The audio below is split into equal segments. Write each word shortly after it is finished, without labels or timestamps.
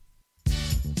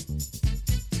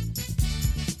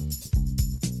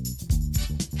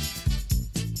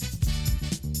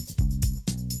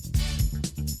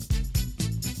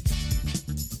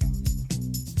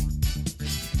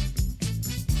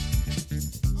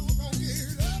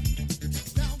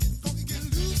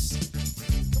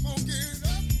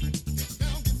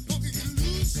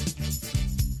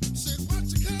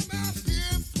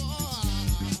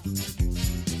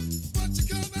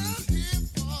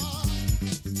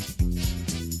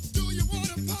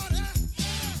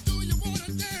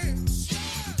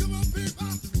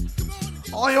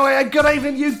Oi, oi, and good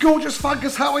evening, you gorgeous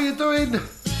funkers. How are you doing?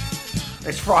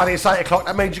 It's Friday, it's 8 o'clock.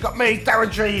 That means you got me,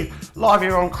 Darren G, live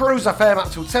here on Cruise FM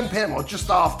up till 10 p.m. or just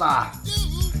after.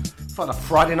 For the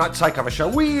Friday night takeover show,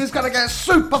 we is going to get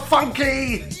super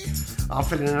funky. I'm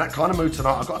feeling in that kind of mood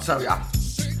tonight, I've got to tell ya.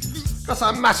 Got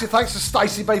some massive thanks to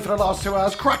Stacey B for the last 2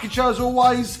 hours. Cracking show as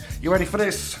always. You ready for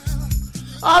this?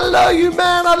 I love you,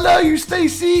 man. I love you,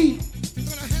 Stacey.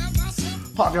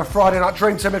 Part of your Friday night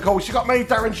dream team, of course. You got me,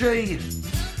 Darren G,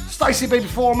 Stacey B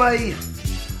before me,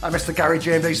 and Mr. Gary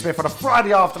GMD Smith on a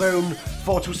Friday afternoon,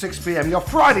 4 till 6 p.m. Your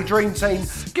Friday dream team,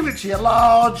 giving it to you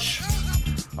large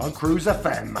on Cruise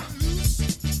FM.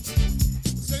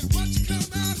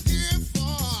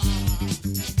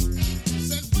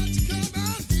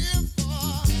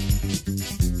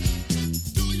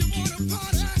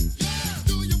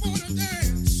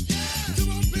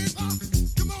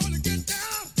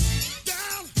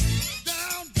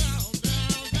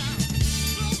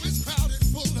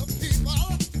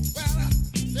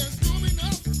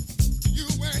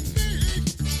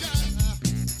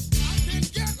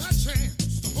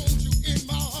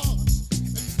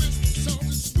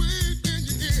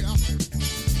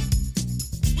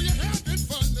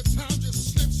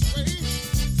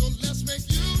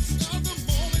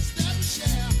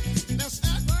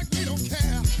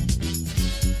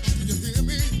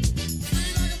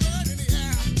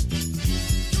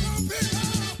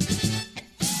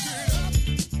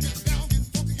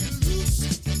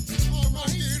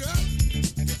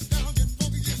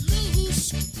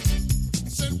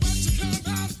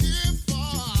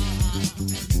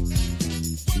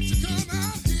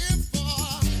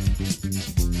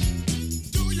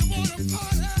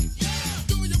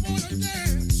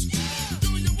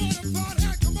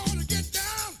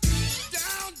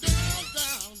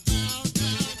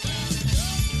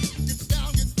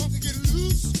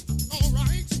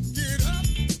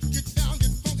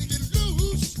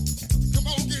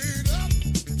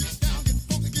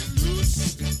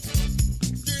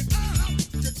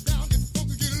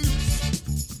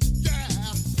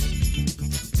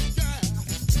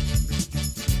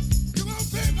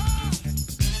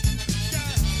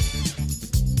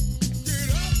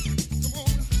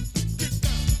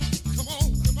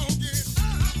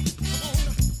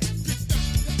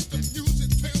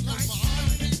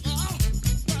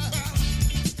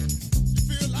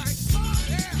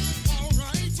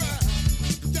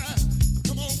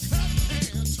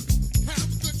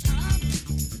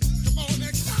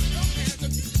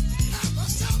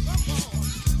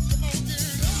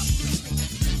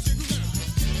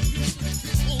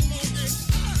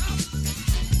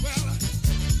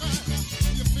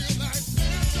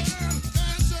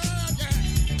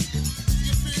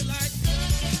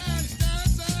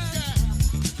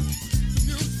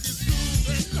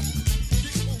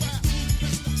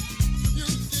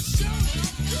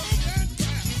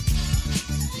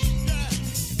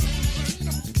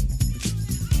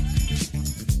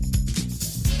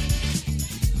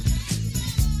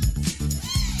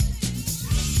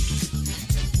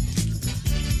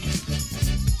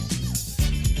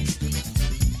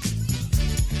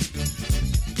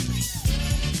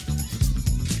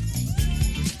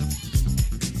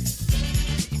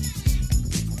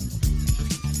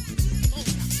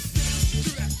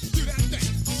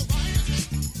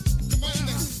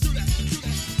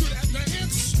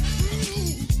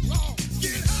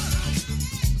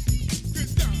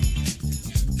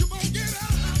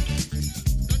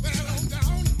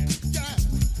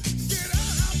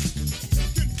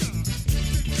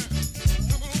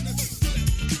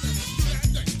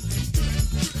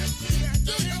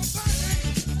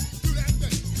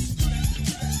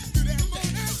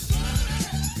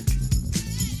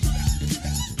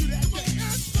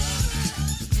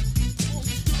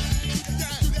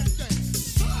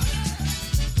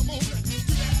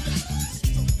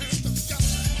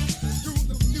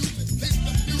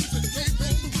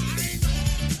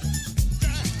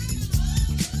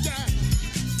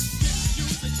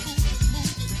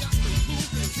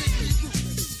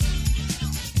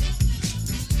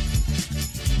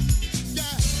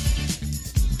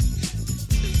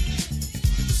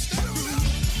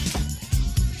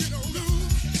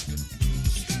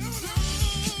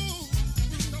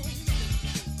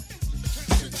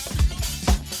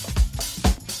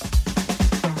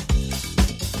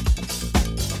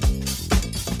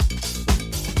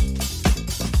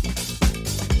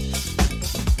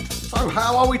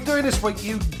 How are we doing this week,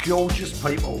 you gorgeous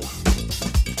people?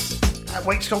 That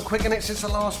week's gone quick, innit, since the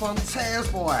last one? Tears,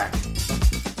 boy.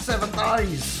 7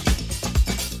 days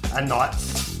and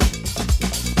nights.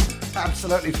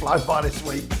 Absolutely flown by this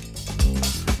week.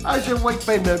 How's your week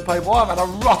been then, people? I've had a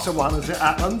rotten one as it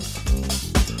happens.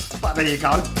 But there you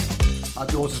go.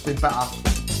 Hope yours has been better.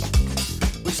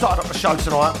 We started up the show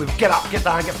tonight with Get Up, Get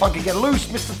Down, Get Funky, Get Loose.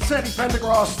 Mr. Teddy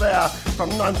Pendergrass there from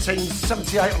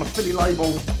 1978 on a Philly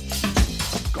label.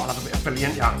 Gotta have a bit of Philly,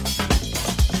 ain't ya?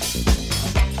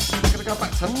 We're gonna go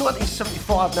back to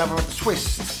 1975 now with a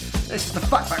twist. This is the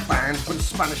Fatback Band with the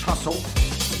Spanish Hustle.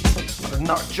 The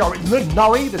Joey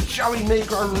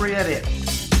Negro re-edit.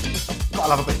 Gotta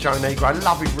love a bit of Joey Negro.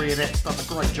 Love his re-edits. Does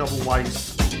a great job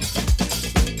always.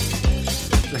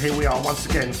 So here we are once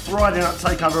again. Friday night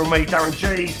takeover with me, Darren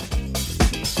G.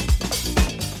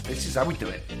 This is how we do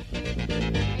it.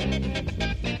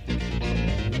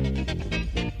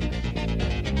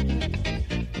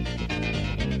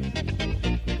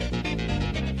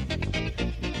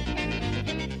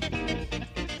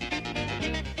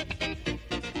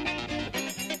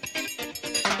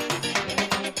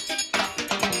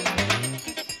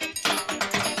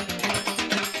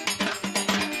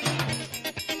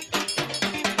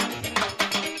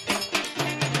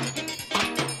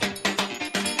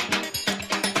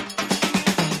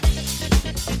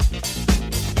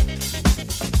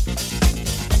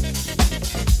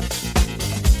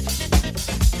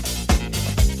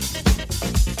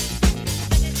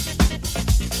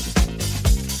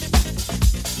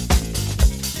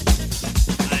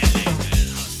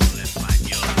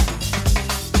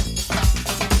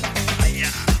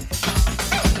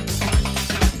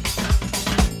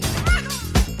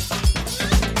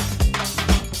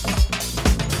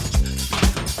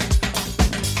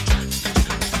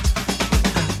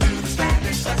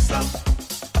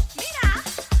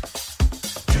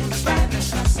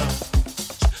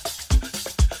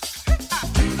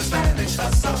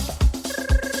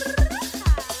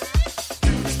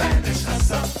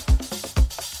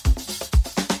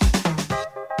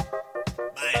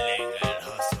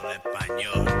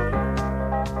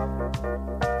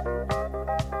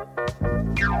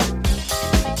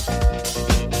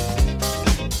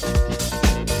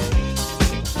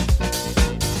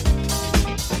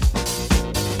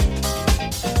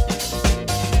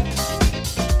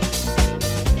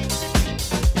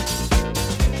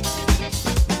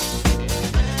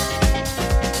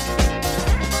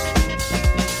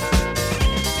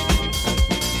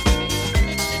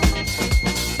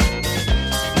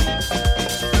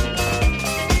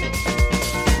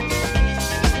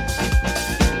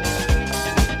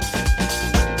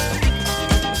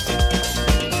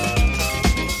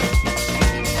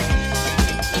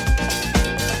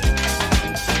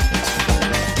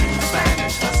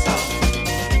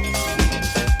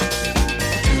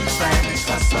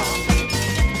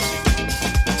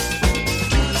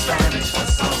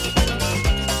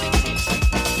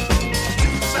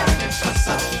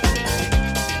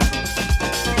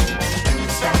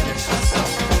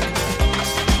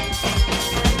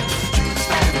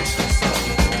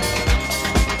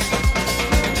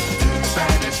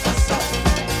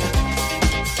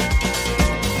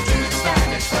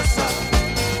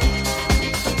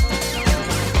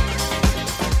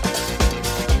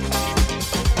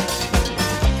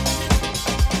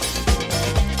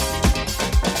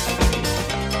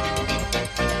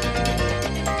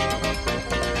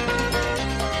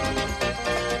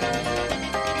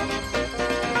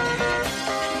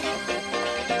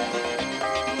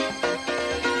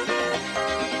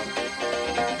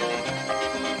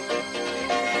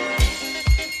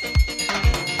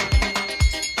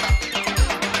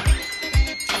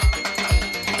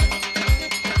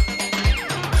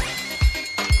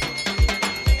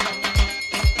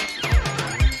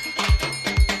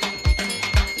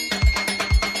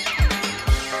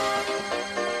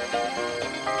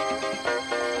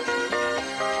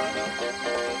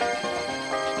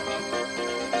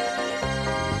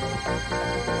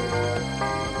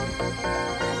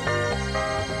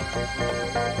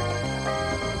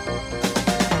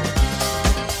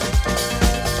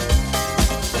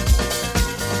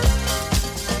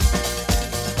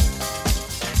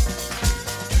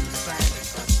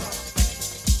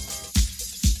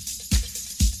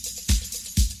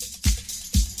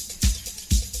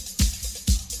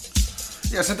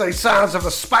 Yes, indeed, sounds of the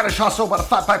Spanish Hustle by the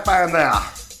Fatback Band there.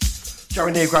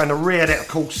 Joey Negro and the re-edit, of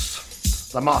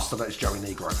course. The master that is Joey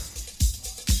Negro.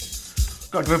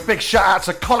 Got to give a big shout out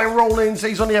to Colin Rawlings.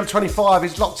 He's on the M25.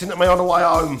 He's locked in at me on the way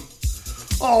home.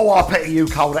 Oh, I pity you,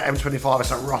 Cole, at M25.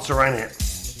 It's a rotter, ain't it?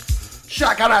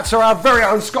 Shout out to our very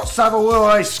own Scott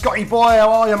Savoy. Scotty boy, how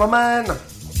are you, my man?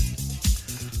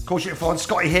 Of course, you can find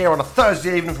Scotty here on a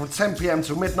Thursday evening from 10 p.m.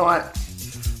 till midnight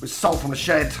with Soul from the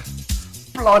Shed.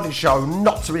 Blinding show,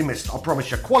 not to be missed, I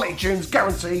promise you. Quality tunes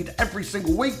guaranteed every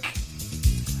single week.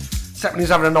 Except when he's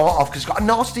having a night off because he's got a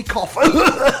nasty cough.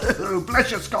 Bless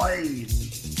you, Scotty.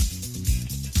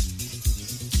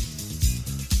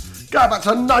 Going back to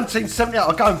 1978,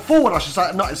 or going forward, I should say,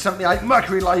 1978,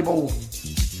 Mercury label.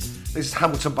 This is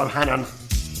Hamilton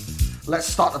Bohannon. Let's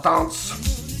start the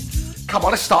dance. Come on,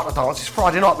 let's start the dance. It's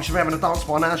Friday night, we should be having a dance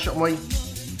by now, shouldn't we?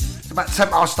 It's about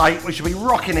 10:08, we should be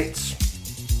rocking it.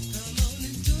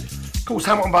 Of course,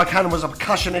 Hamilton Bohannon was a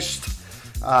percussionist.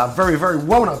 Very, very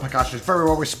well-known percussionist, very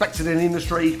well respected in the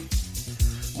industry.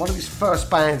 One of his first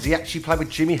bands, he actually played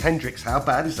with Jimi Hendrix. How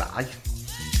bad is that, eh?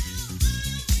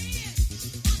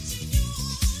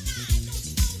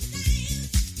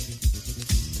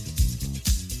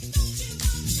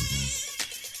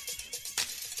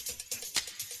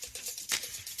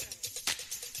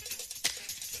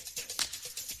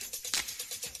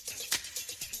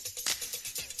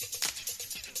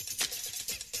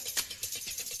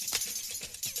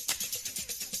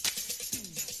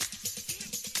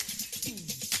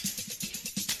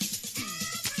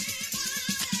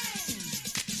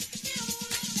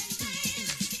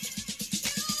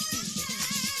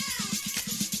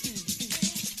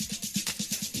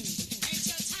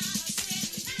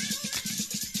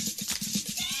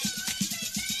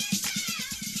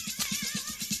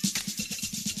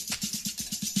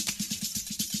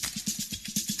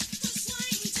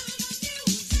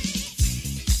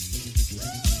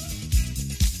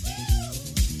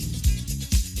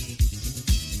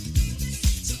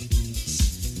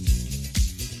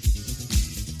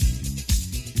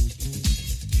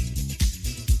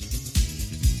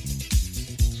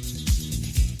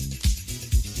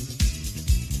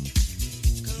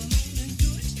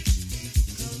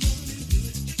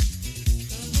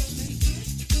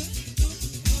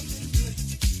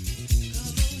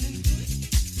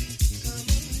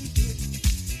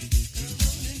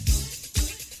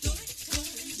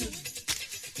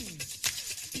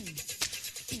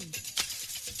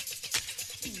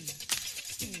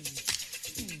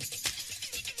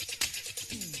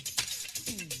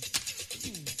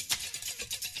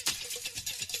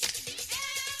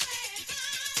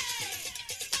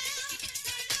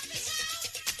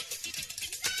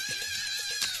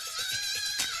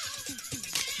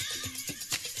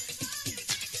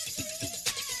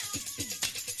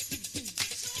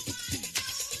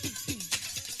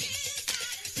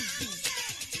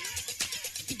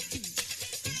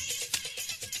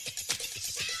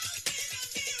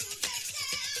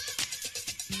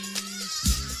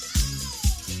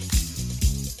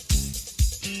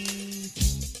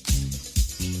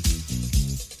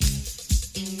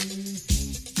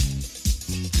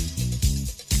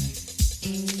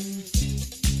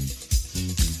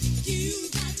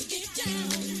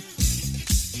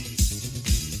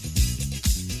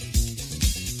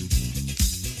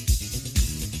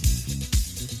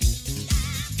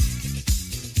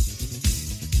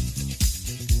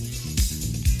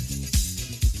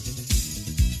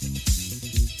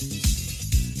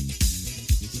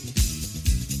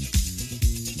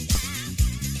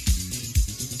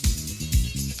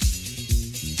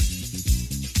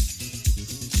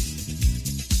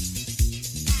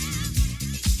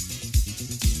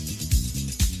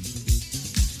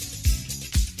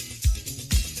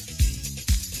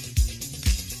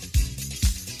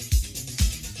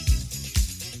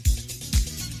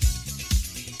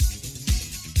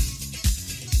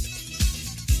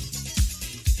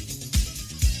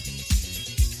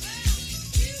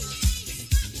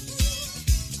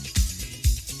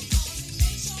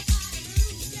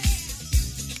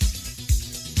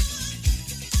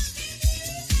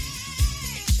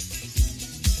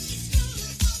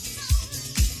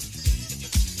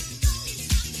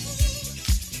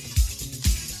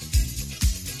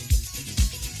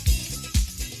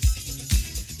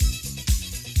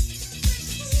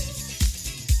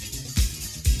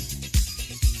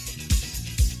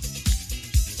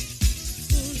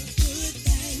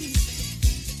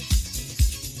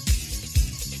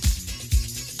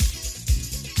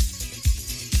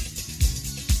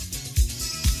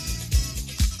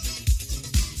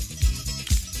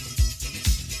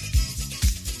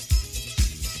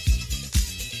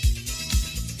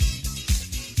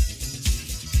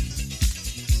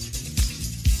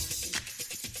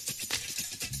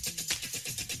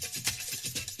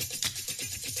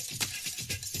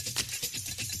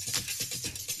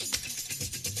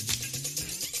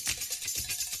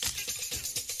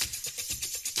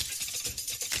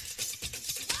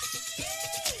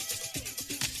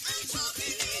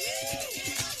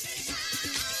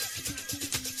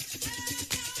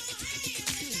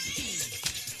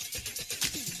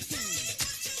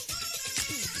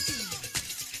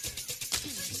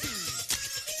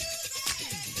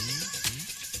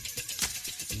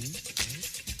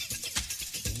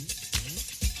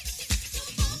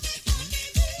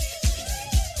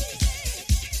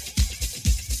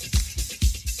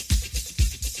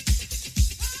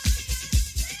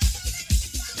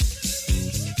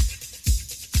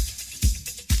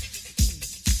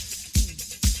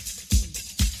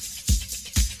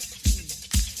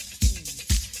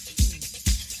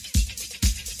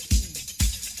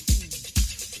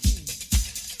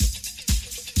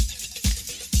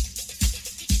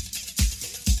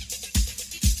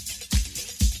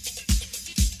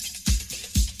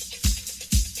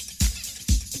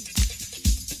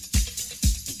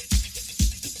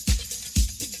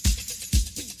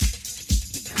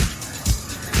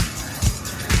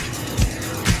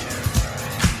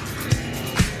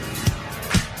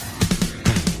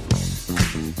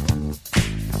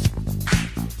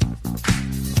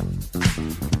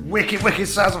 Wicked, wicked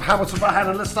sounds of Hamilton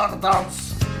Bohannon. Let's start the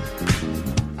dance.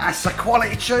 That's a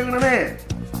quality tune, isn't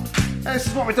it? This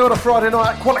is what we do on a Friday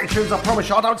night. Quality tunes, I promise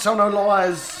you. I don't tell no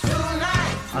lies.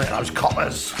 I think those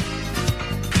coppers.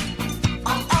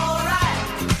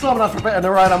 Time enough for a bit of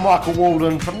narrator Michael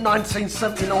Walden from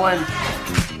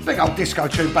 1979. Big old disco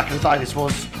tune back in the day this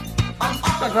was.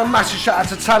 A massive shout out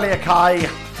to Talia Kay.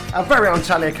 Our very own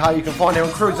Talia Kay. You can find her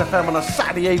on Cruise FM on a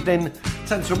Saturday evening,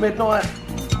 10 till midnight.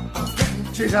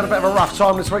 She's had a bit of a rough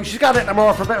time this week. She's going in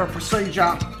tomorrow for a bit of a procedure.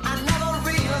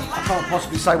 I can't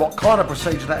possibly say what kind of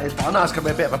procedure that is, but I know it's going to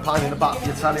be a bit of a pain in the butt for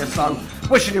you, Talia. So,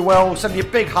 wishing you well, sending you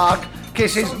a big hug,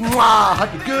 kisses, mwah,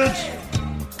 hope you're good.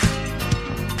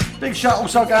 Big shout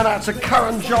also going out to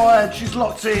Karen Jide. She's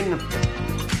locked in.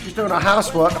 She's doing her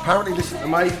housework, apparently, listen to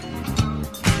me.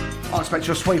 I expect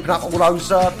you're sweeping up all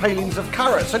those peelings of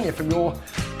carrots, aren't you, from your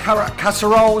carrot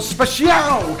casserole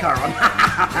special, Karen.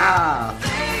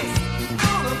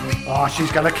 Oh,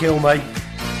 she's going to kill me.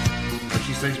 When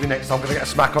she sees me next, I'm going to get a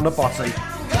smack on the botty.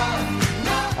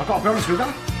 I've got to be honest with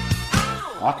her.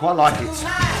 I quite like it.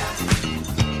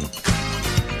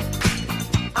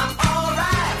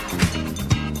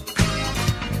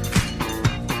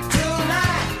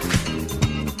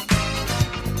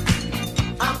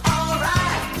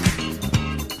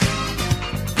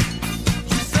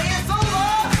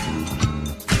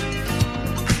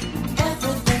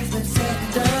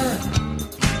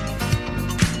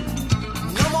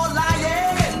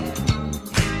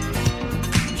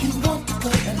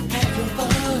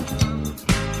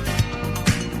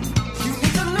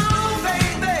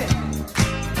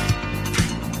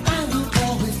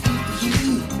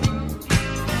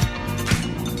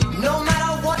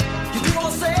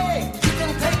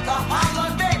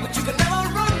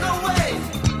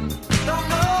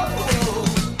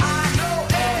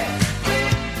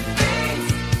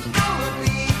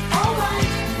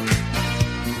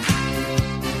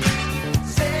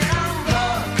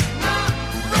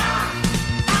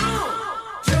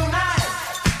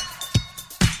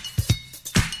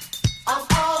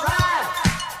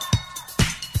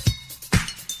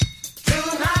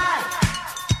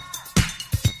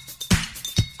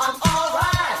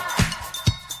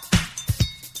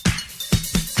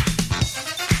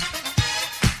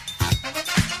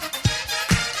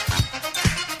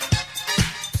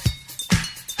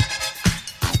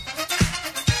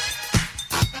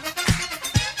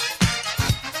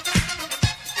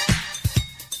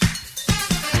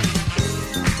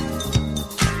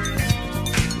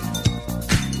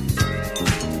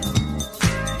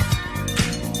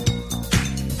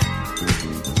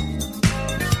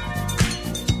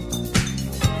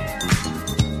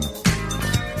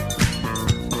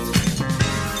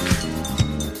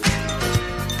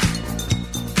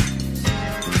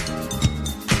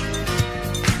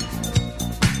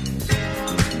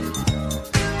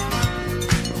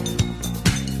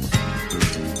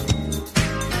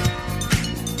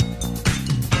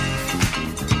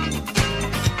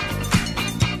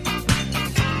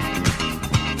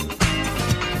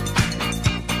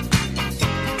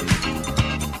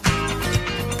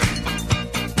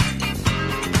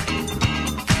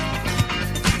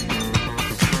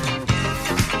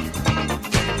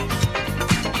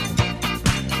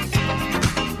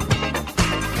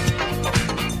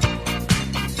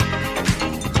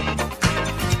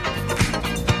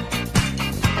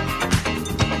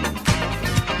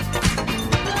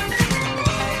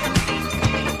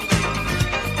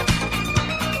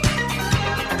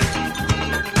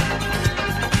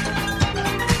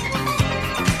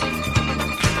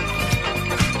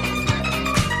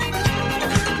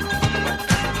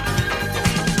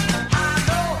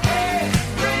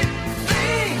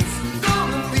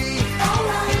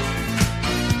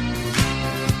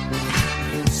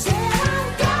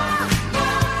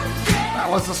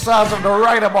 Sounds of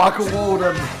narrator Michael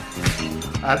Walden.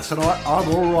 And tonight, I'm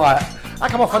alright. I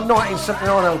come off a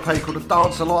 1979 LP called The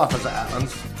Dance of Life, as it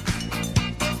happens.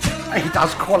 He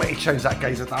does quality tunes, that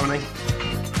geezer, don't he?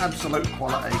 Absolute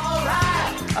quality.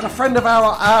 And a friend of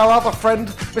our other friend,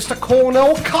 Mr.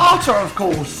 Cornell Carter, of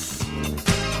course.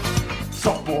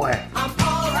 Soft boy.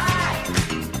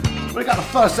 We got the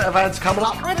first set of ads coming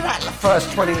up. Where did that the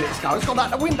first 20 minutes go? It's gone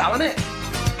out the window, hasn't it?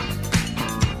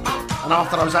 And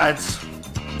after those ads,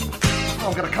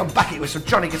 I'm going to come back at it with some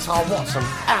Johnny Guitar Watson.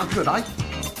 How good, eh?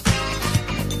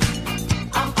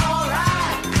 I'm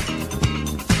alright.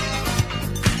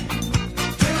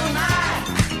 Tonight.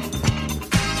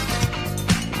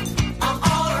 I'm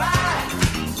alright.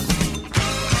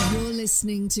 You're listening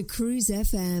listening to Cruise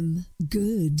FM.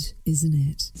 Good, isn't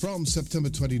it? From September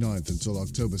 29th until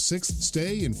October 6th,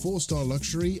 stay in 4-star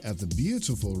luxury at the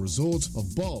beautiful resort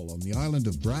of Bol on the island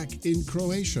of Brac in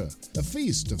Croatia. A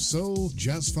feast of soul,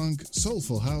 jazz funk,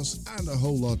 soulful house, and a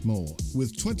whole lot more.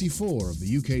 With 24 of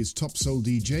the UK's top soul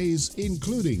DJs,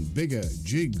 including Bigger,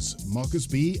 Jigs, Marcus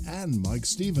B, and Mike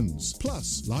Stevens.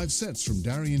 Plus, live sets from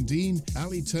Darian Dean,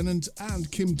 Ali Tennant,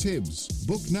 and Kim Tibbs.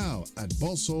 Book now at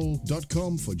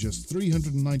bolsoul.com for just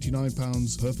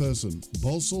 £399 per person.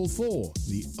 Bolsoul 4,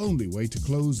 the only way to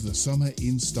close the summer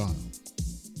in style.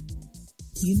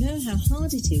 You know how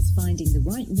hard it is finding the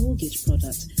right mortgage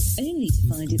product, only to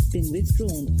find it's been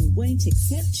withdrawn or won't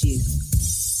accept you.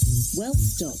 Well,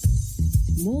 stop.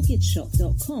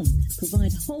 MortgageShop.com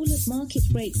provide whole-of-market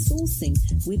rate sourcing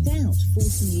without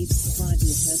forcing you to provide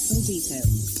your personal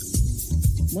details.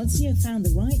 Once you have found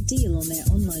the right deal on their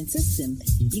online system,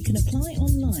 you can apply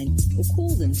online or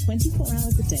call them 24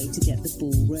 hours a day to get the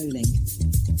ball rolling.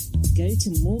 Go to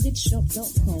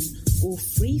mortgageshop.com or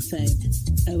free phone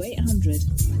 0800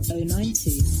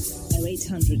 092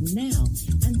 0800 now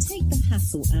and take the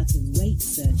hassle out of rate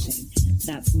searching.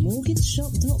 That's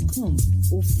mortgageshop.com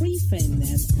or free phone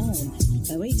them on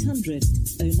 0800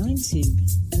 092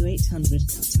 0800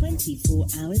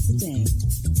 24 hours a day.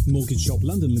 Mortgage Shop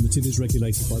London Limited is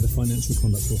regulated by the Financial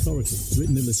Conduct Authority.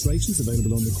 Written illustrations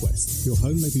available on request. Your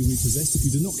home may be repossessed if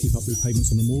you do not keep up with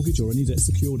payments on the mortgage or any debt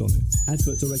secured on it.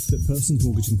 Advert directed at persons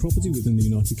mortgaging property within the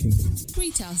United Kingdom.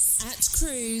 Greet us at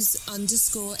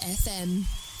cruise_FM.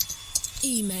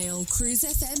 Email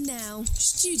cruisefm now,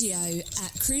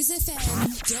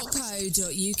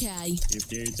 studio@cruisefm.co.uk. If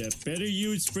there's a better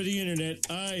use for the internet,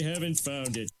 I haven't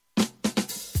found it.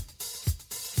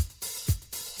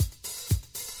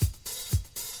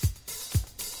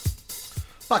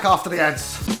 Back after the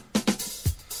ads.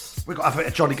 We've got to have a bit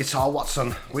of Johnny Guitar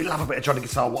Watson. We love a bit of Johnny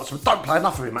Guitar Watson. We don't play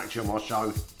enough of him actually on my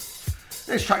show.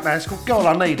 This track now is called Girl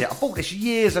I Need It. I bought this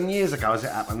years and years ago as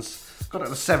it happens. Got it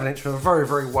at a 7-inch from a very,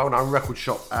 very well-known record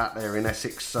shop out there in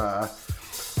Essex. I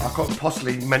can't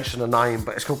possibly mention the name,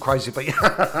 but it's called Crazy Beat.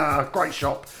 Great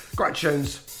shop, great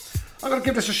tunes. I'm going to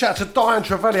give this a shout to Diane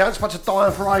Trevelyan. I haven't spoken to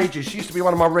Diane for ages. She used to be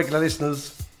one of my regular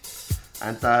listeners.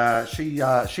 And she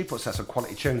puts out some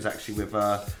quality tunes actually with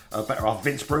a better half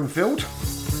Vince Broomfield,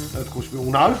 who of course we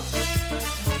all know.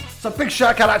 So big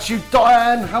shout out to you,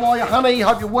 Diane. How are you, honey?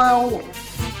 Hope you're well.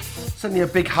 Send you a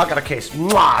big hug and a kiss.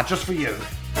 Mwah, just for you.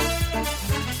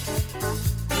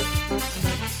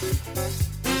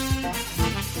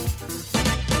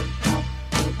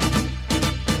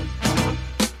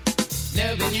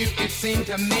 Loving you, it seemed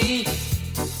to me,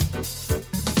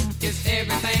 is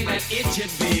everything that it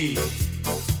should be.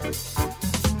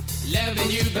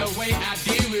 Loving you the way I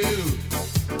do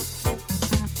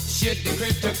should be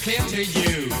crystal clear to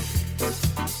you.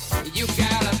 You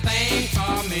got a thing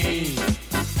for me,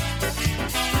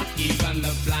 even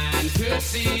the blind could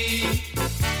see.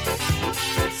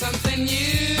 Something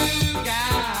you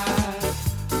got,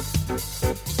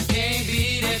 can't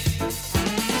beat it.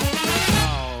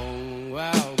 Oh,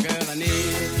 wow, girl, I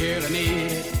need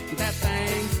that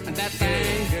thing,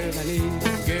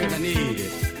 girl, I need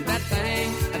it. That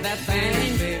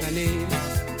thing, babe, I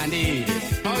need it.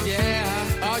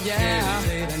 Oh yeah,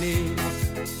 babe, I need it.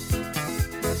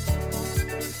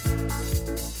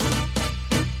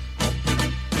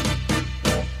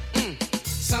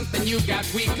 Something you got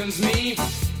weakens me.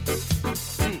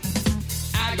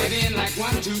 I get in like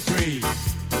 1, 2, 3.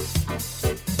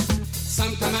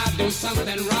 Sometime I do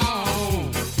something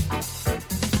wrong.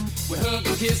 We hug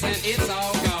and kiss and it's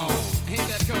all gone. Ain't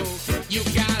that cool? You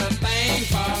got a thing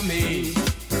for me,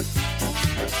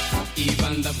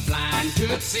 even the blind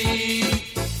could see.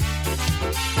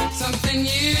 Something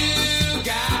you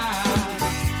got,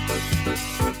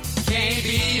 can't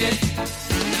beat it.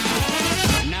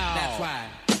 No, that's why.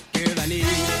 Girl, I need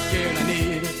it.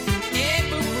 Yeah,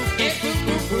 boo,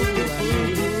 boo, boo,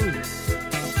 boo.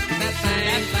 That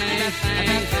thing,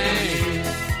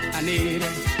 I need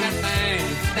it. That thing,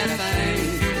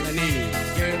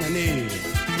 girl, I need it.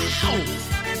 Ow!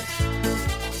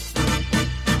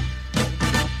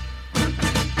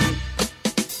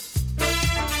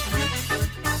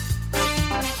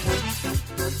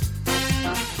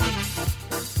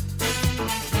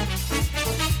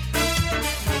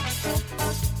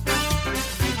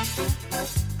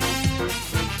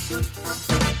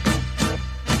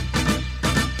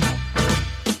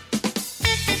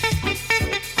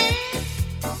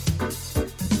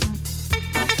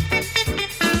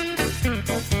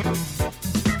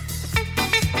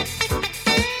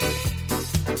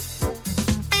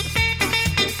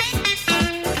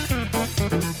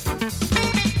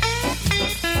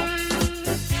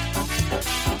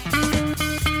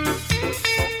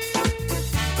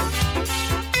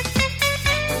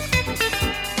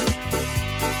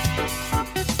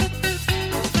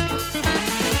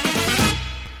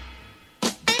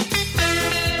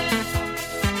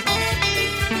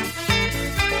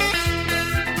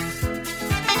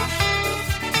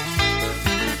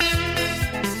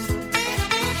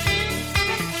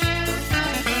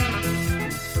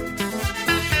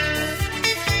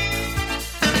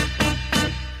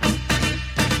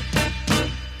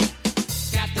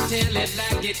 tell it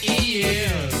like it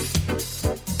is.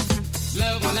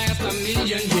 Love will last a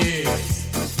million years.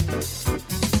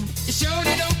 You sure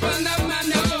did open up my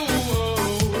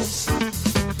nose.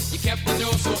 You kept the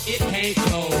door so it can't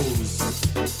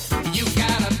close. You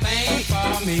got a thing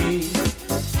for me.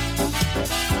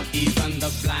 Even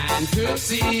the blind could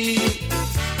see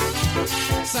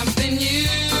something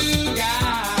you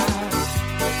got.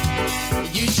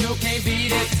 You sure can't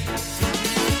beat it.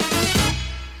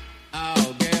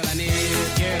 Oh, girl, I need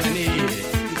it. Girl, I need it.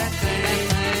 That thing,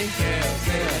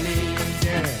 girl, I need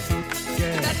it.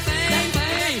 Girl, that thing, girl,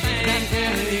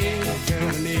 I need it. Girl,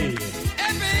 I need it.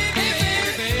 Hey,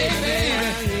 baby,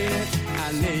 I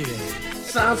need it.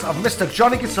 Sounds of Mr.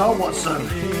 Johnny Guitar Watson.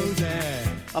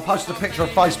 I posted a picture on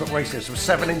Facebook recently. It was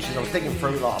 7 inches. I was digging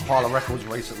through like a pile of records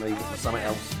recently for something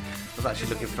else. I was actually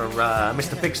looking for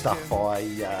Mr. Big Stuff by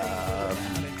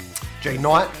G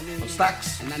Knight on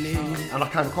Stax, and I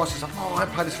came across this. Oh, I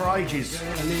haven't played this for ages.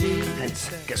 Hence,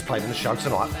 gets played in the show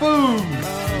tonight. Boom!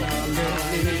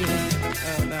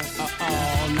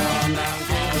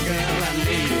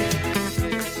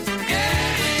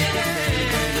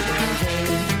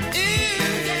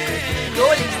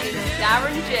 You're listening to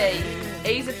Darren G.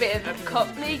 He's a bit of a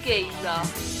Cockney geezer.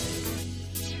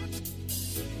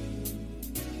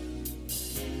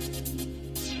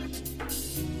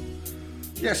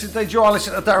 Yes, indeed, you are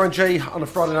listening to Darren G on a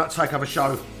Friday night takeover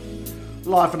show.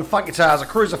 Live from the Funky Towers at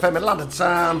Cruise FM in London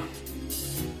Town.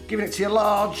 Giving it to you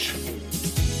large.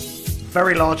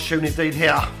 Very large tune indeed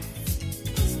here.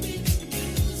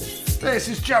 This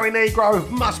is Joey Negro,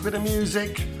 Must Be the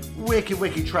Music.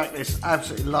 Wicked track this,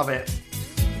 absolutely love it.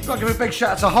 Got to give a big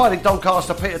shout out to Heidi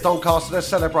Doncaster, Peter Doncaster. They're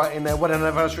celebrating their wedding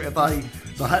anniversary today.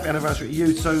 So happy anniversary to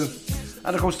you two.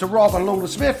 And of course to Rob and Lorna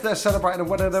Smith, they're celebrating a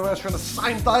wedding anniversary on the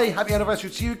same day. Happy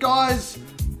anniversary to you guys.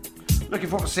 Looking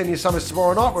forward to seeing you summers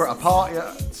tomorrow night. We're at a party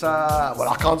at, well,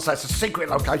 I can't say it's a secret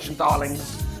location,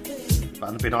 darlings. But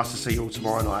it'll be nice to see you all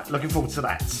tomorrow night. Looking forward to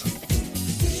that.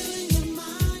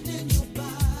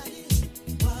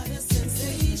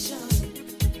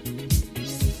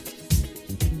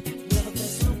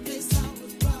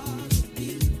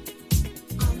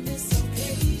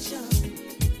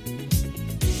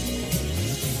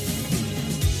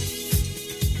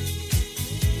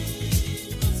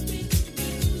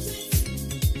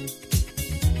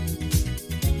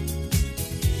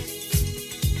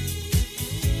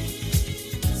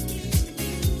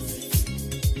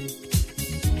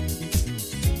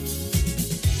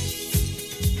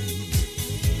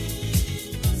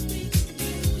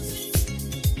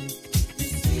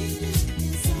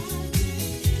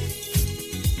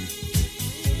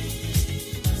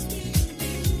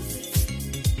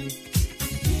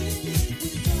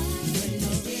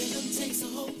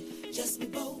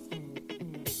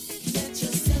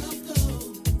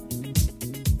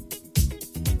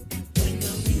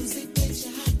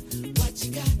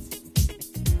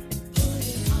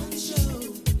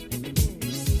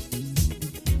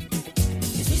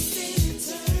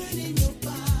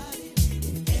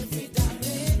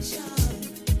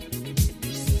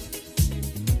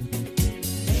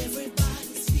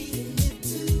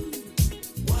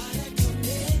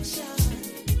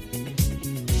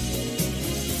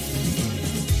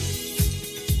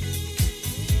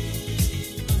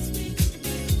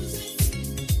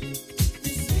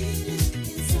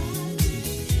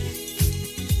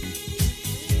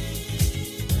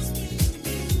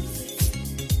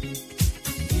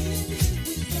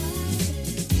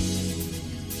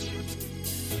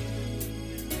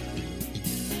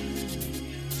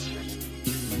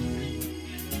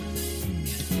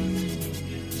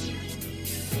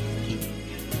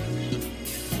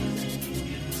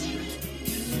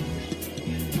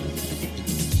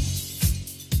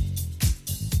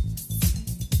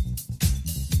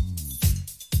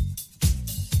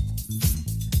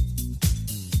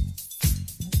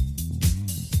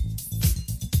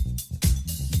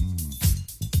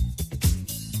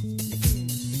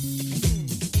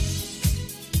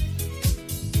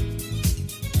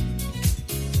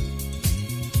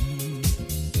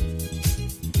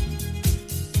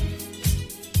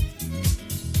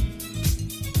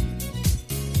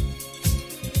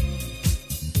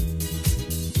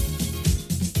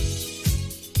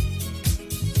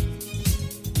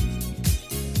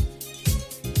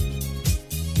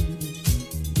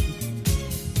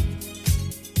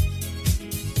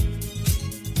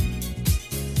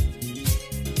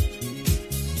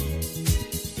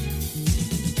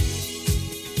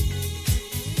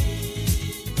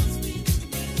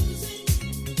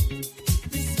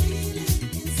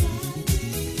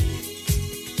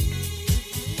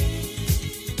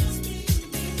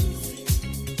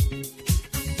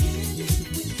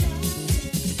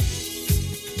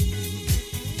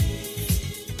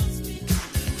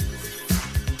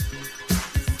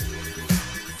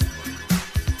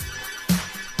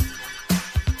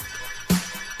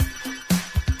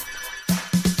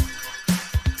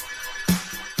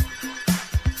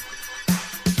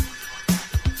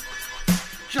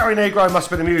 Joey Negro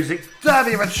must be the music.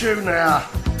 Dirty of a tune there.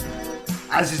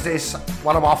 As is this,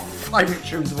 one of my favourite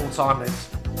tunes of all time,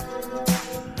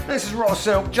 This is Raw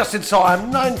Silk, Just in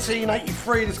Time,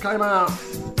 1983 this came out.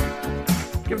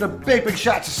 Giving a big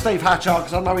shout out to Steve Hatchard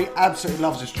because I know he absolutely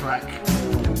loves this track.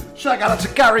 Shout out to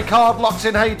Gary Card, locked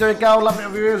in. How you doing, girl? Loving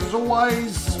it with you as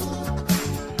always.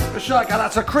 A shout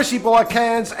out to Chrissy Boy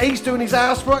Cairns. He's doing his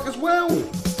housework as well.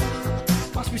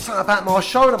 Must be something about my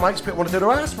show that makes people want to do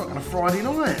their housework on a Friday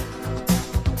night.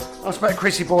 I expect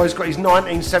Chrissy Boy's got his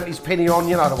 1970s pinny on,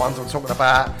 you know the ones I'm talking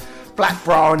about. Black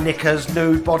bra and knickers,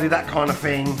 nude body, that kind of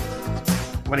thing.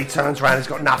 When he turns around, he's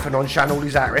got nothing on, showing all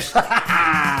his Harris.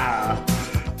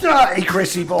 Dirty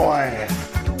Chrissy Boy.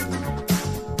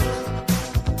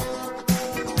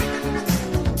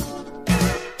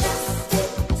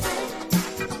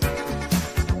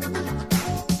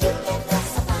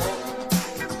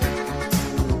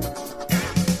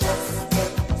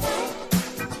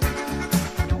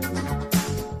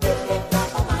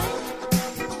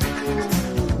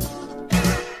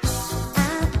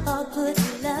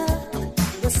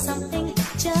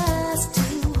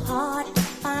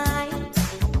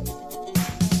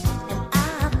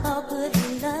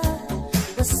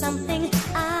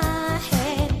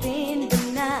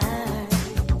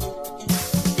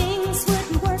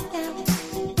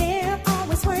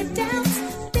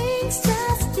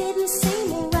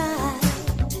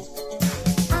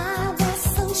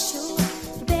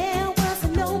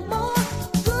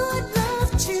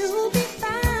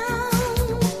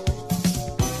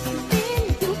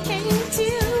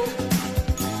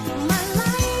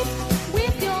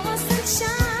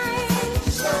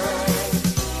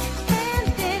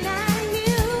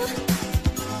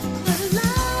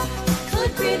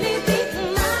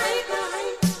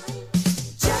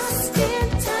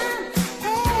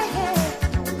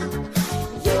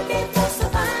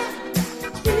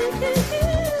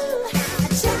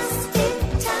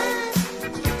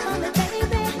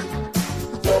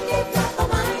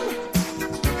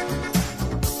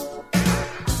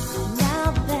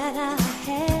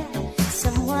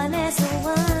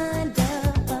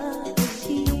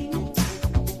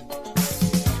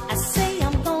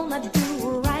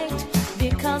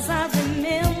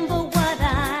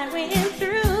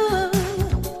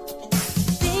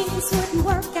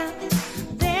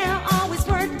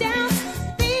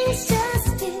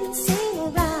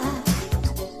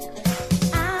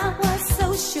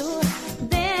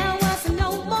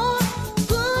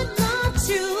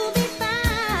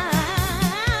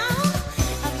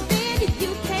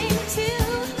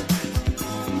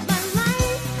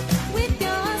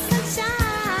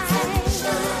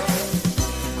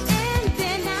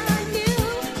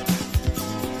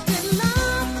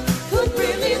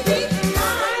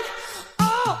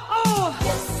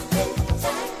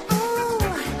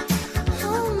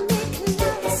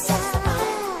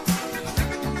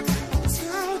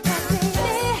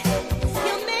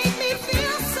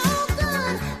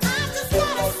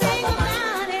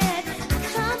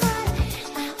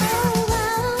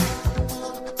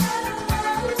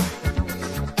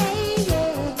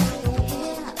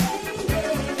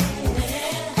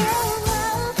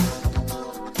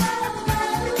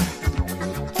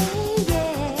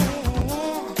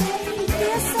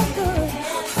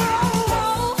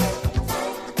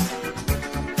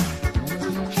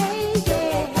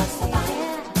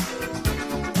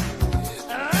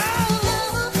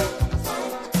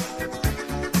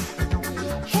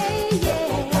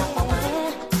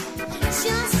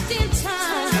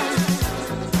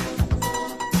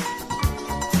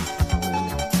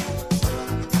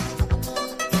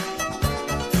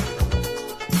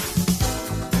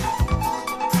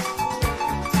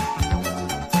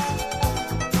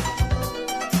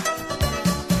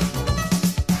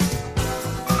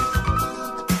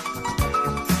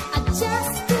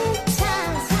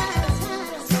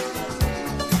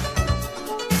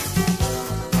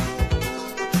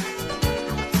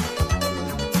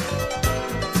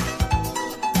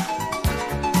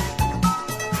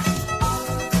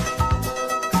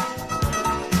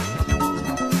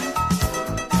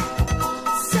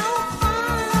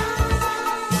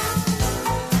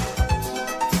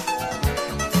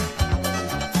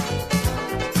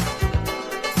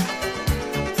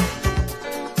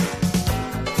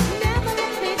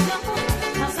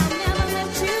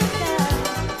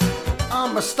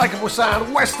 Unmistakable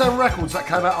Sound, Western Records, that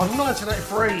came out on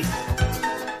 1983.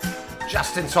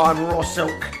 Just in Time, Raw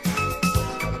Silk.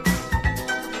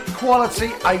 Quality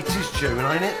 80s tune,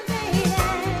 ain't it?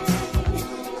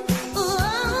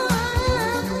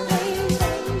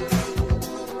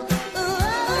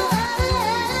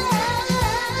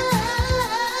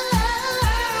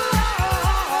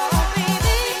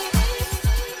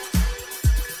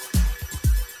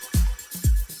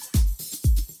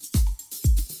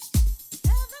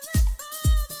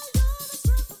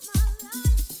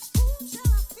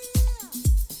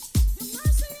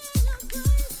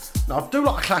 Now, I do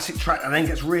like a classic track and then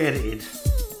gets re-edited.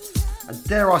 And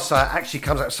dare I say, it actually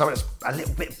comes out with something that's a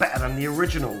little bit better than the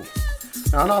original.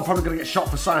 Now, I know I'm probably going to get shot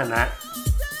for saying that,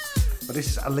 but this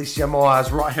is Alicia Myers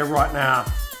right here, right now.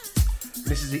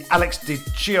 This is the Alex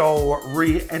DiCio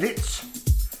re-edit.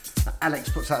 Alex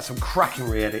puts out some cracking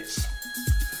re-edits,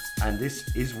 and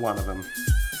this is one of them.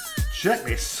 Check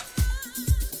this.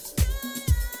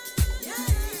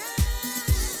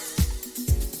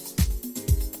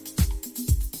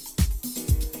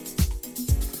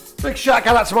 Big shout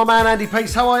out to my man Andy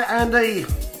Peace. How are you, Andy?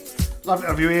 Lovely to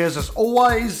have your ears as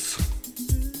always.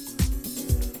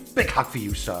 Big hug for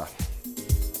you, sir.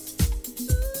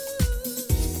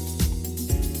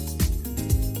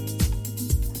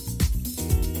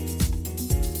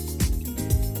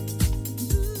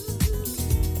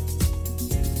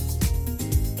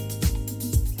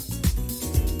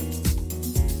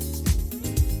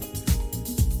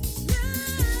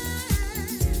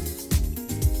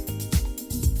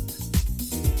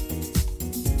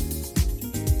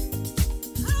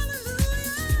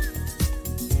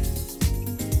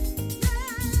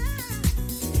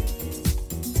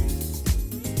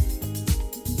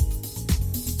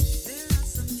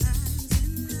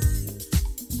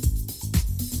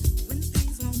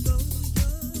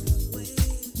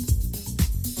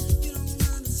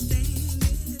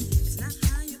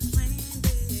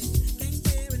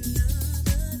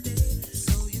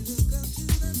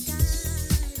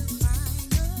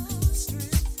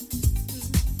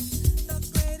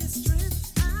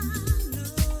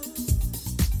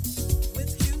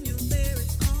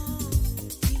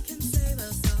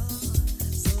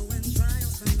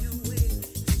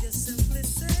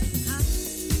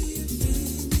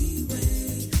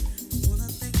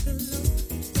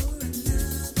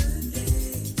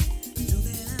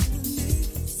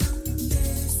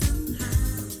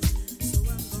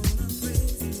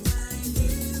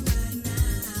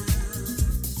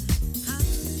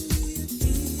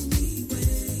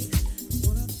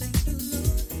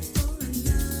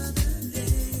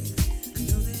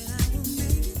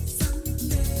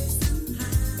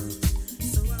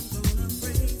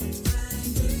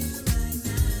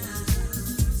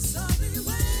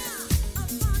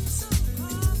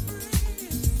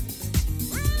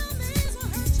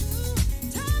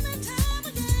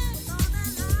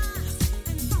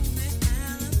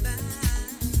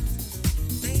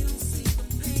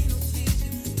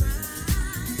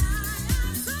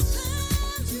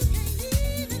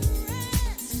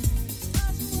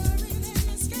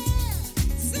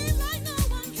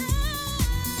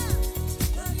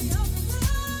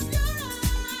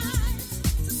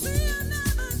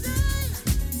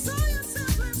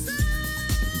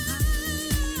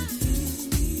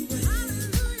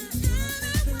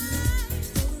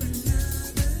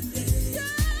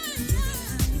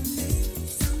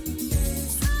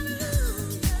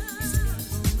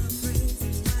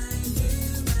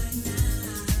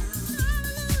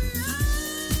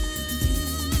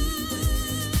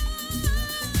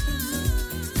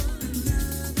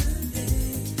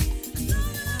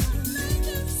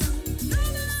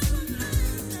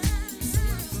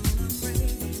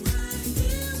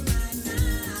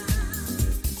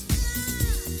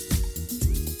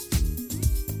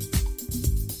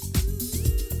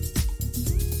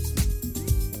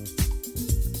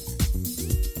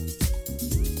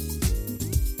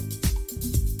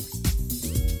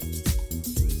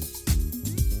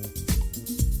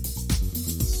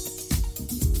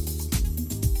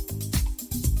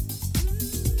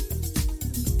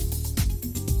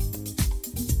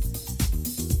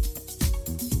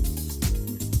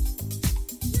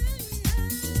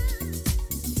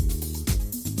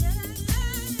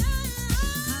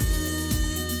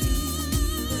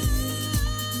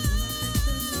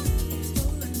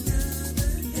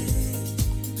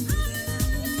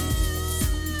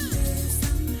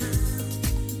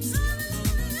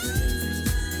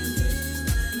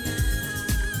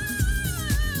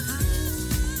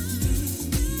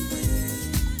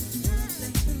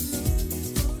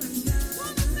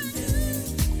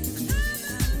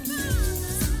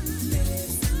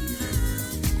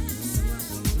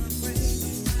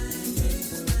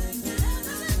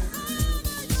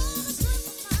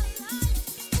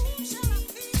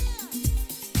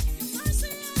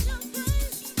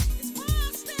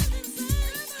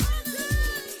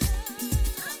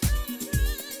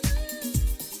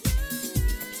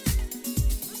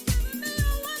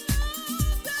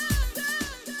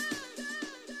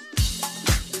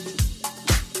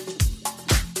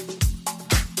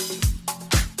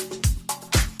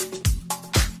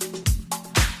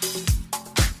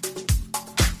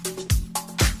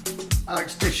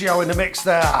 Richio in the mix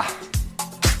there.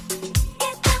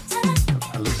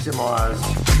 Alicia Myers.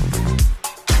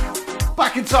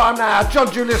 Back in time now, John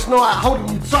Julius Knight holding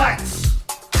you tight.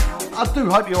 I do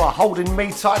hope you are holding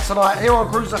me tight tonight here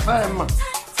on Cruise FM.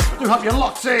 I do hope you're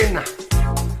locked in.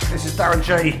 This is Darren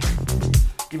G,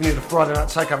 giving you the Friday Night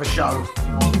Takeover show.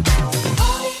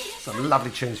 Some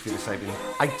lovely tunes for you this evening.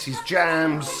 80s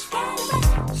jams.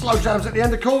 Slow jams at the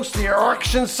end, of course. The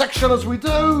erection section as we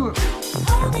do.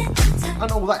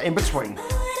 And all that in between.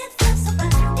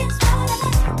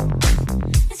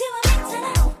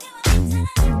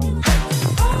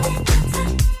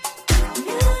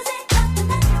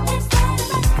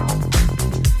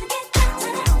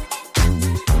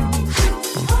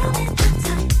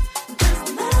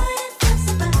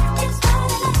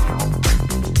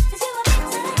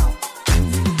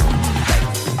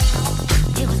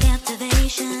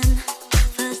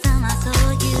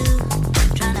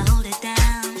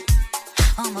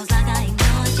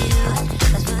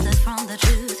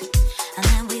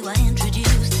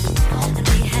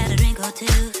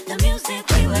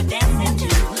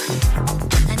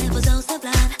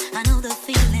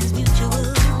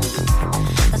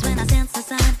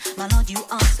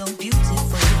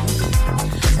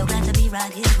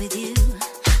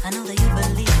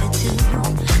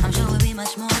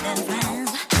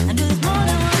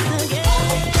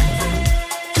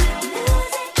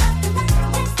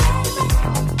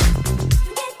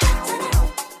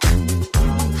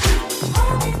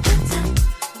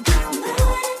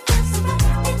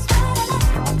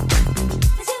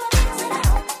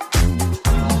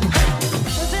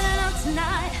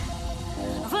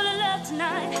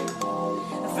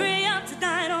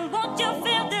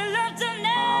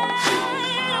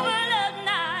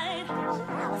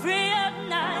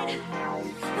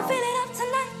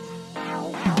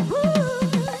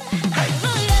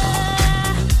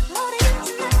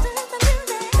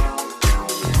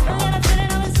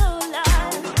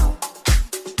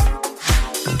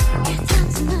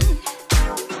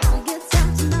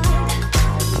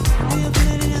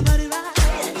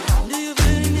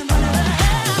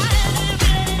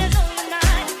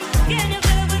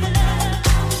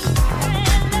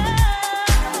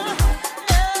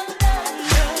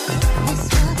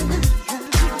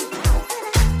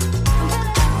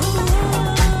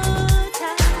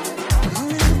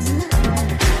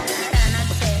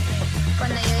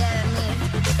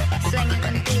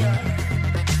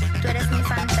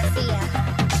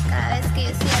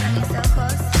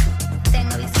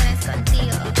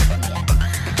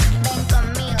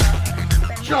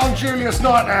 Julius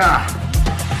Knight now.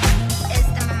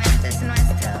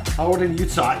 Holding you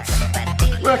tight.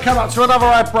 We'll come up to another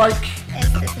ad break.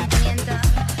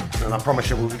 And I promise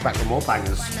you we'll be back with more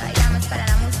bangers.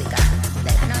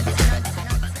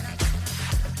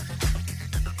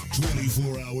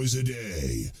 24 hours a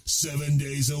day, 7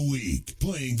 days a week,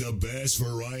 playing the best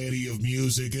variety of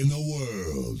music in the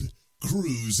world.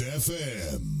 Cruise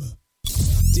FM.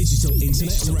 Digital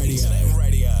internet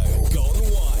radio. Gone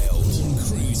wild.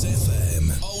 Cruise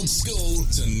FM. Old school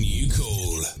to new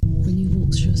cool. When you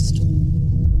walk through a storm,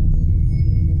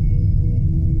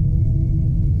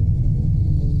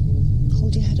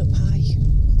 hold your head up high.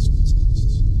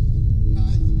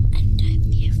 And don't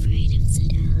be afraid of the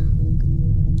dark.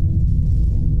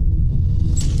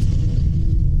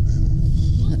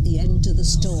 At the end of the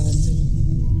storm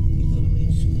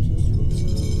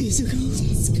is a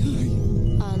golden sky.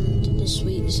 And the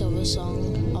sweet silver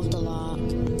song of the lark.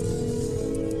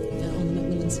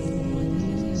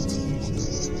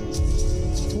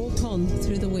 Walk on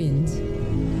through the wind.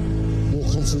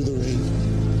 Walk on through the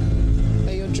rain.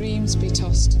 May your dreams be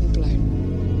tossed and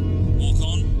blown. Walk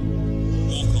on.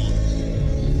 Walk on.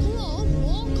 Come on,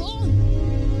 walk on.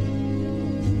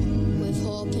 With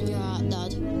hope in your heart,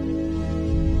 Dad.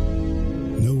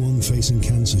 No one facing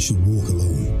cancer should walk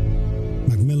alone.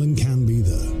 Macmillan can be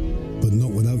there, but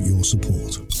not without your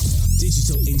support.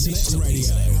 Digital internet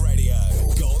radio.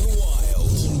 Gone wild.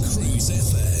 Cruise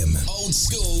FM. Old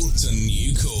school to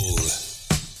new cool.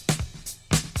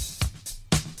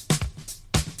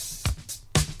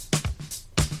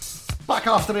 Back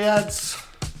after the ads.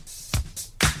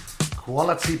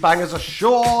 Quality bangers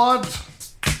assured.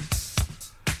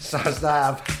 Says they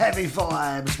have heavy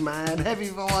vibes, man. Heavy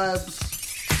vibes.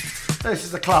 This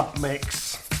is the club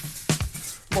mix.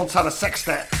 Montana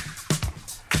Sextet.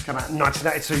 Came out in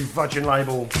 1982, Virgin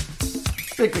label.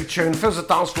 Big tune. Fills the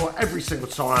dance floor every single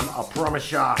time, I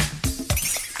promise ya.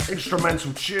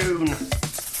 Instrumental tune.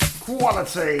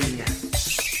 Quality.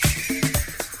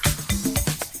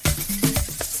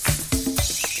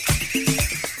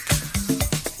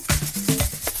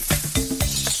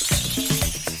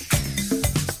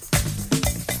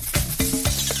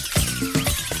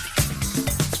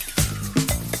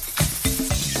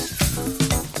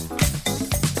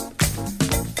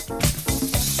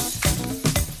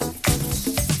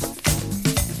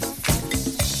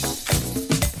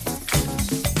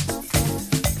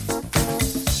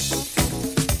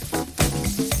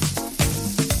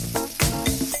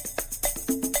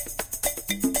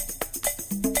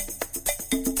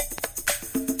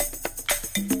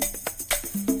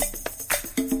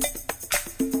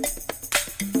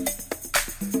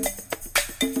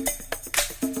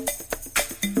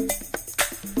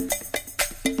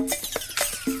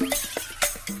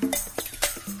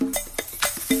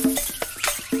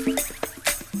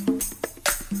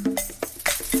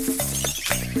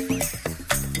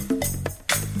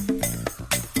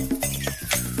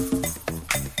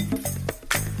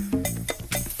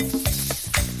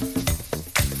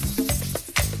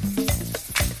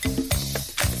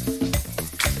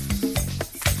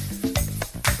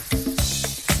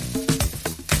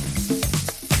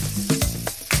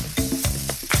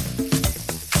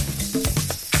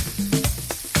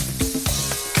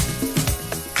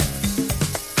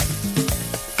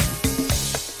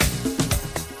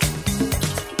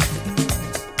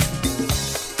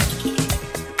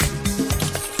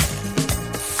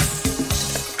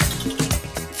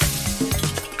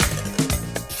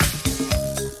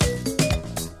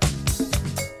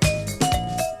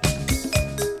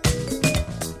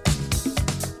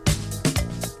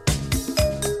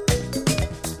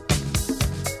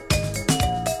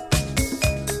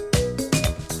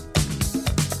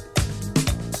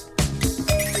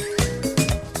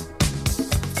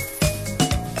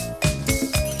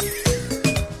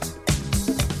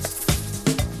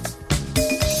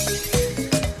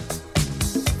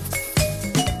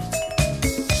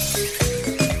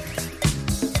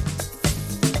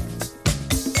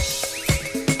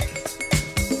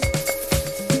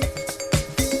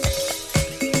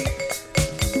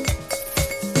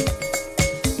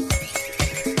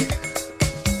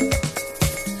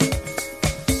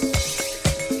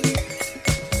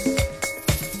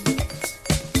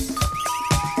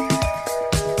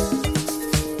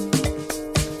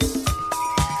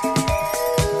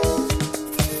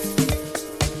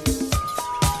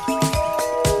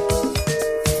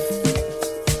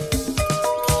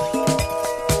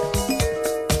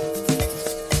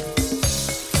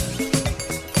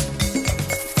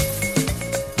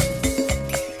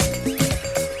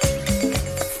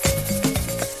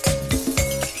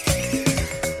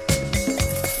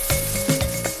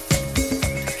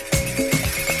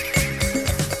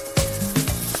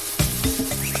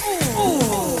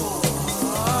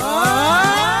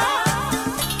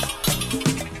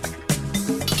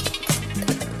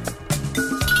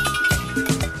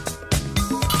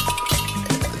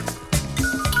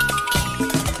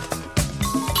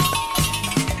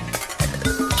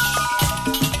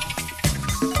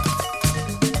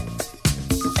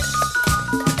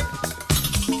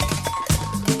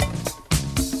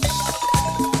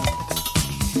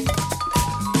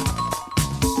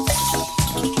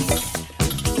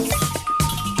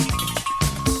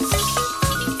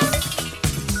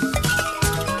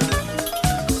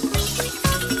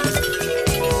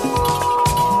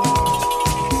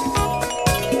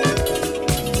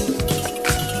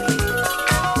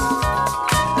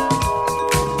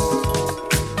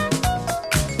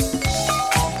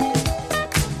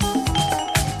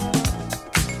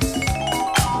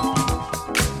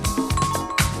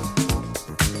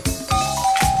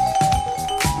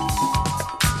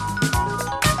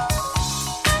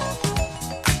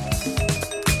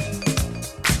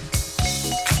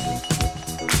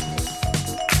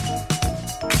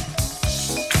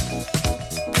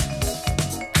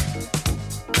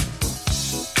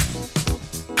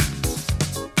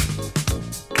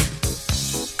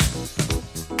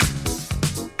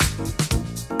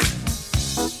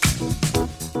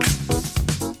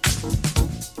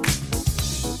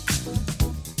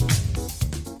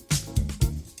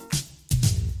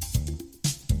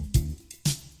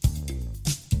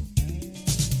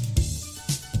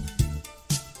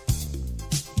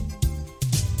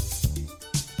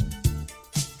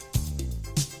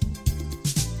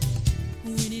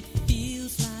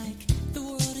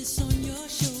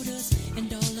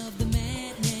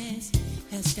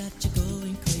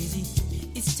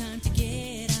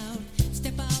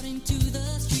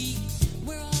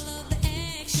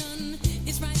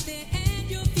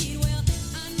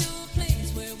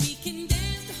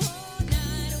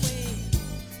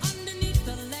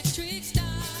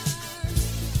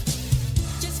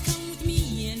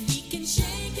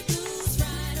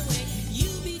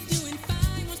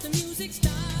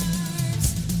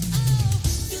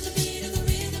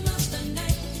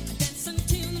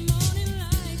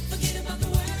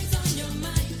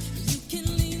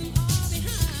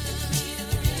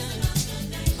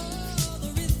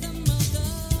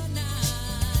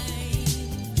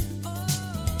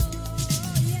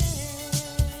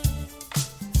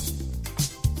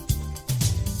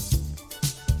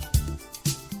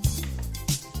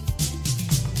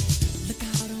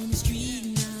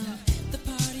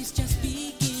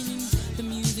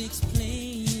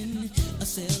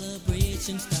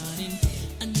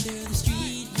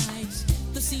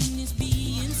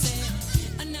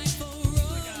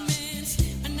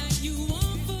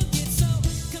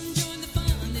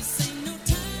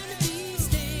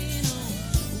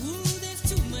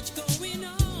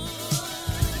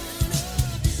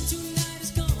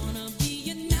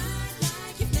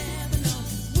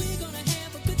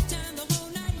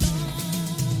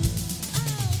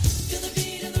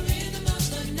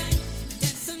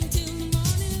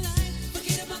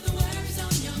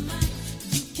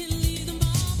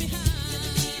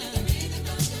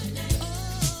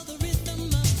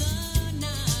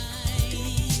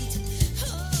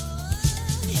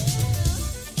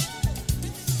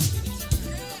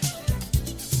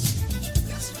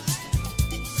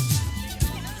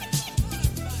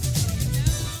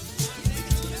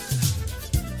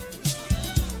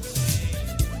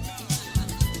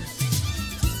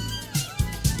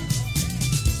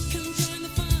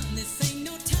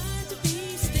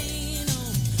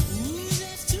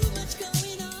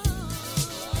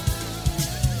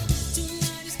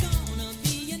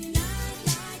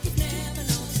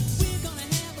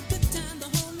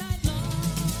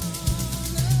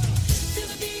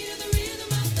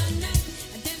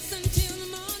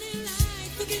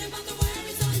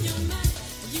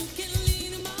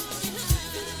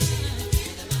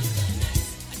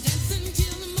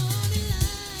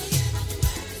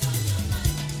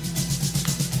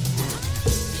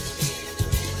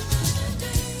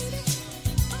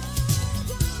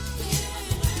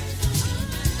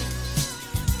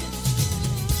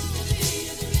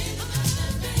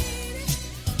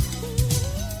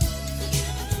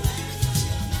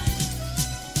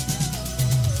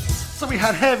 We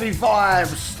had Heavy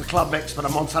Vibes, the club mix for the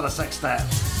Montana Sextet.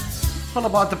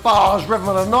 Followed by DeBar's Rhythm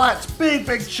of the Night. Big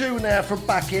tune there from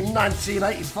back in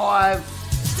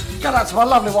 1985. Go out to my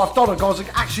lovely wife Donna Gosling,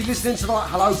 actually listening tonight.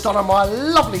 Hello Donna, my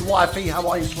lovely wifey. How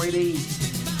are you, sweetie?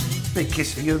 Big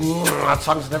kiss for you. Our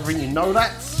tongues and everything, you know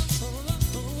that.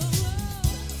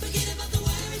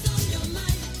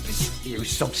 You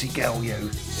saucy girl, you.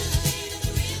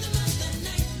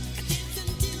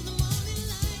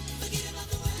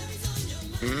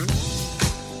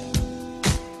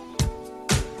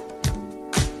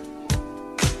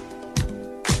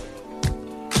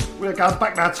 We're going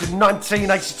back now to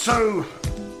 1982.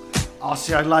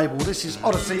 RCA label. This is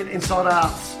Odyssey and Inside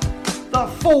Out. The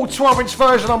full 12-inch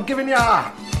version I'm giving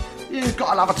ya. You've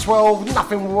got to love a 12.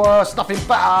 Nothing worse, nothing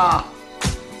better.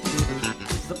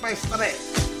 It's the best of it.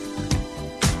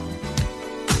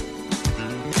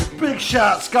 Big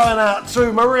shouts going out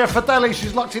to Maria Fideli.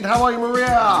 She's locked in. How are you,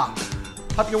 Maria?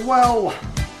 Hope you're well.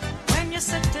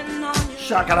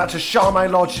 Shout out to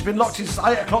Charmaine Lodge. She's been locked in since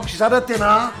 8 o'clock. She's had her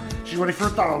dinner. She's ready for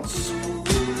a dance.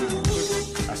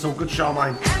 That's all good,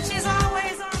 Charmaine.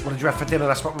 What did you have for dinner?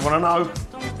 That's what we want to know.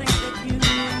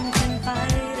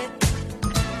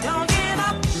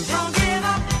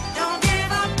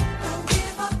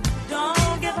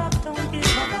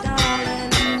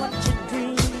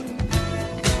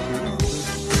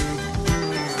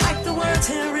 Like the words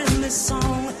here in this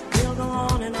song, we'll go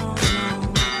on and on.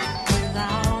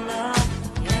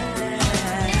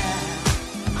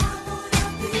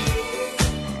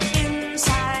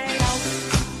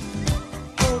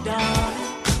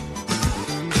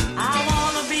 I want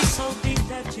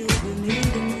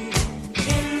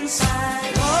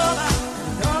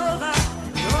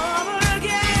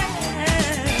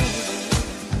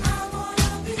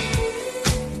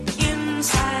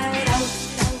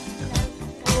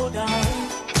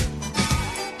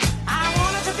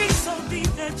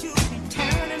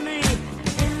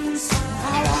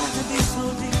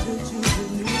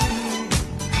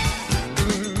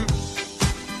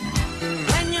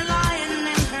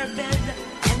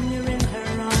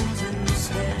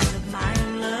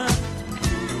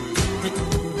As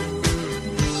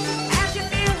you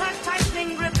feel her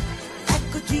tightening grip,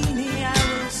 like a genie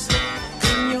arrows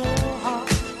in your heart.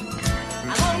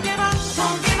 I won't give up,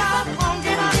 won't give up, won't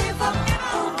give up,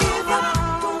 won't give up,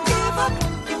 won't give up,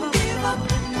 won't give up, give up,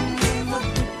 give up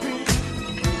the dream.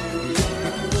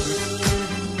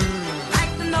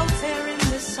 Like the notes here in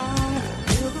this song,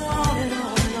 you'll go on and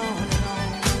on and on and on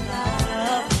without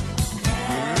love.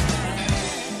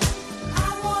 I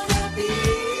wanna be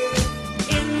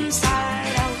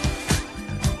inside out,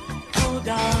 oh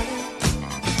darling.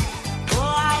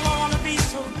 Oh, I wanna be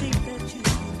so deep that you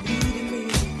need me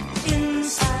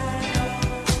inside out,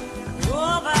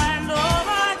 over and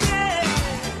over again.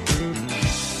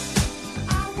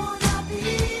 I wanna be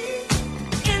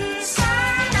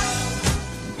inside out,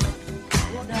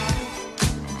 oh darling.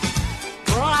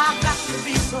 Oh, I've got to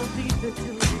be so deep that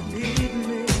you need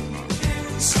me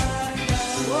inside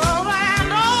out, over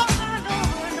and over and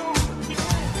over and over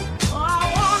again. Oh, I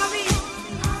wanna be,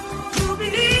 you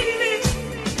believe me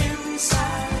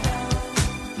inside out,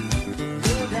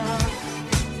 oh darling.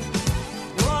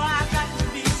 Oh, I've got to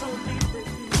be so deep that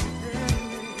you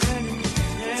turn me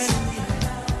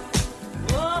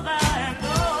over and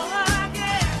over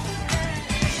again.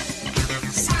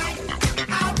 Inside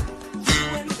out, you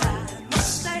and I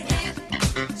must stay.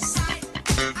 Inside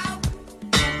out,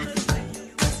 everything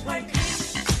this way.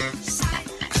 Inside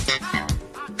out,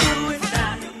 you and I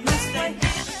must stay.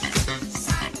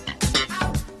 Inside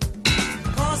out,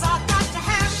 'cause I've got to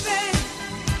have faith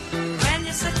when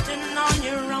you're sitting on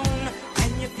your own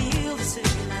and you feel the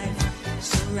city life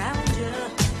surround you.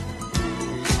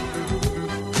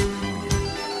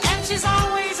 And she's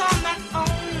always on that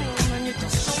phone and you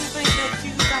just don't think that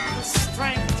you got the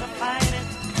strength to fight it.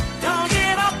 Don't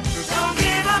give up, don't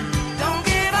give up, don't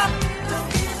give up, don't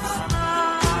give up.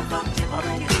 Don't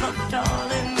give up,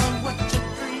 darling, on what you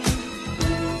dream.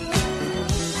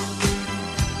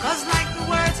 'Cause like the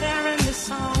words here in this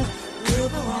song, we'll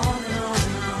go on and on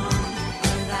and on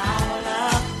without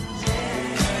love.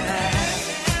 Yeah.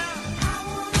 I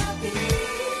wanna be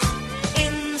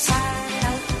inside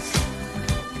out,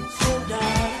 so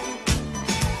darling.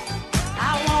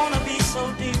 I wanna be so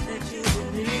deep that you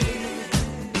believe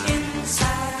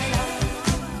inside out,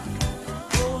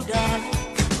 oh darling.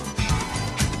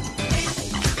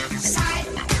 Inside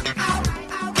out,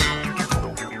 out,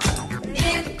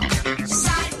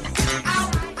 inside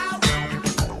out, out,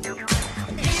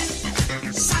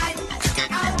 inside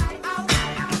out, out,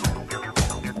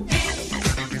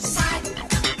 inside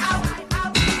out,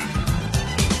 out.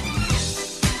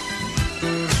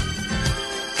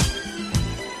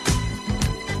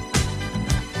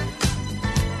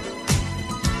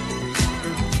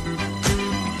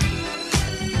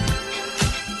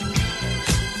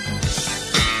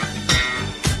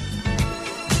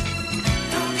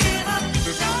 Don't give up,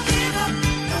 don't give up,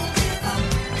 don't give up,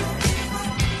 don't give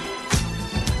up.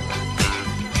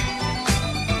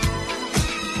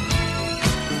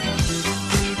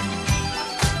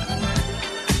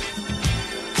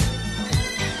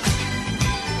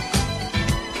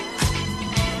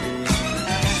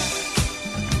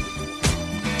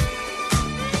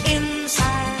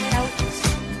 Inside out,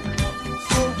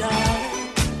 oh darling.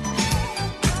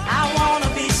 I wanna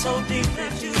be so deep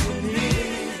that you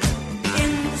believe.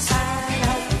 Inside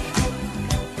out,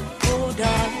 oh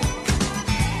darling.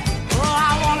 Oh,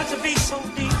 I want it to be so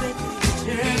deep that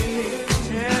you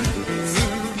turn me.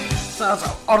 Sounds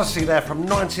Odyssey there from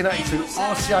 1982,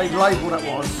 RCA label that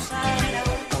was.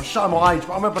 I'm showing my age,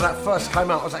 but I remember that first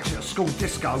came out, it was actually a school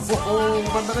disco. Oh,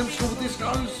 remember them school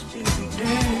discos?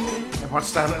 Everyone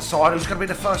standing at the side, who's going to be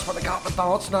the first one to go up the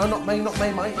dance? No, not me,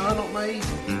 mate, no, not me.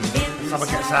 Someone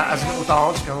gets out, has a little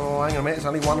dance, go, oh, hang on a minute, there's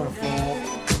only one on the floor.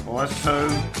 Oh, there's two,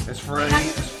 there's three,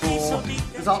 there's four,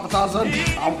 there's half a dozen.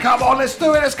 Oh, come on, let's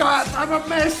do it, let's go out, have a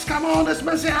mess, come on, let's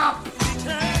mess it up.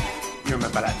 You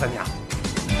remember that, don't you?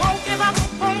 Won't give up,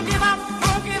 won't give up,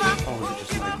 won't give up. Oh, was it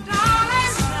just me?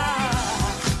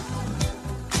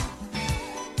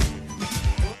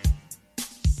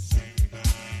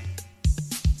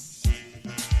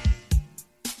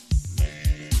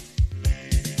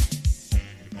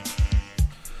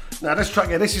 Now this track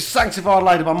here, this is Sanctified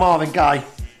Lady by Marvin Gaye.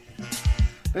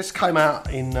 This came out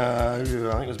in, I think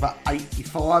it was about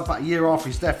 85, about a year after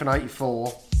his death in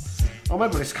 84. I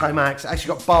remember this came out, 'cause it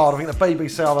actually got barred. I think the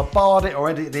BBC either barred it or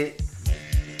edited it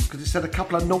because it said a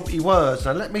couple of naughty words.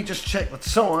 Now let me just check the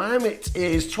time. It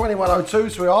is 21:02,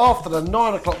 so we're after the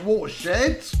 9 o'clock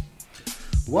watershed.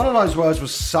 One of those words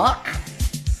was suck,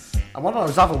 and one of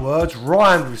those other words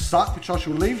rhymed with suck, which I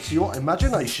shall leave to your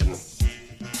imagination.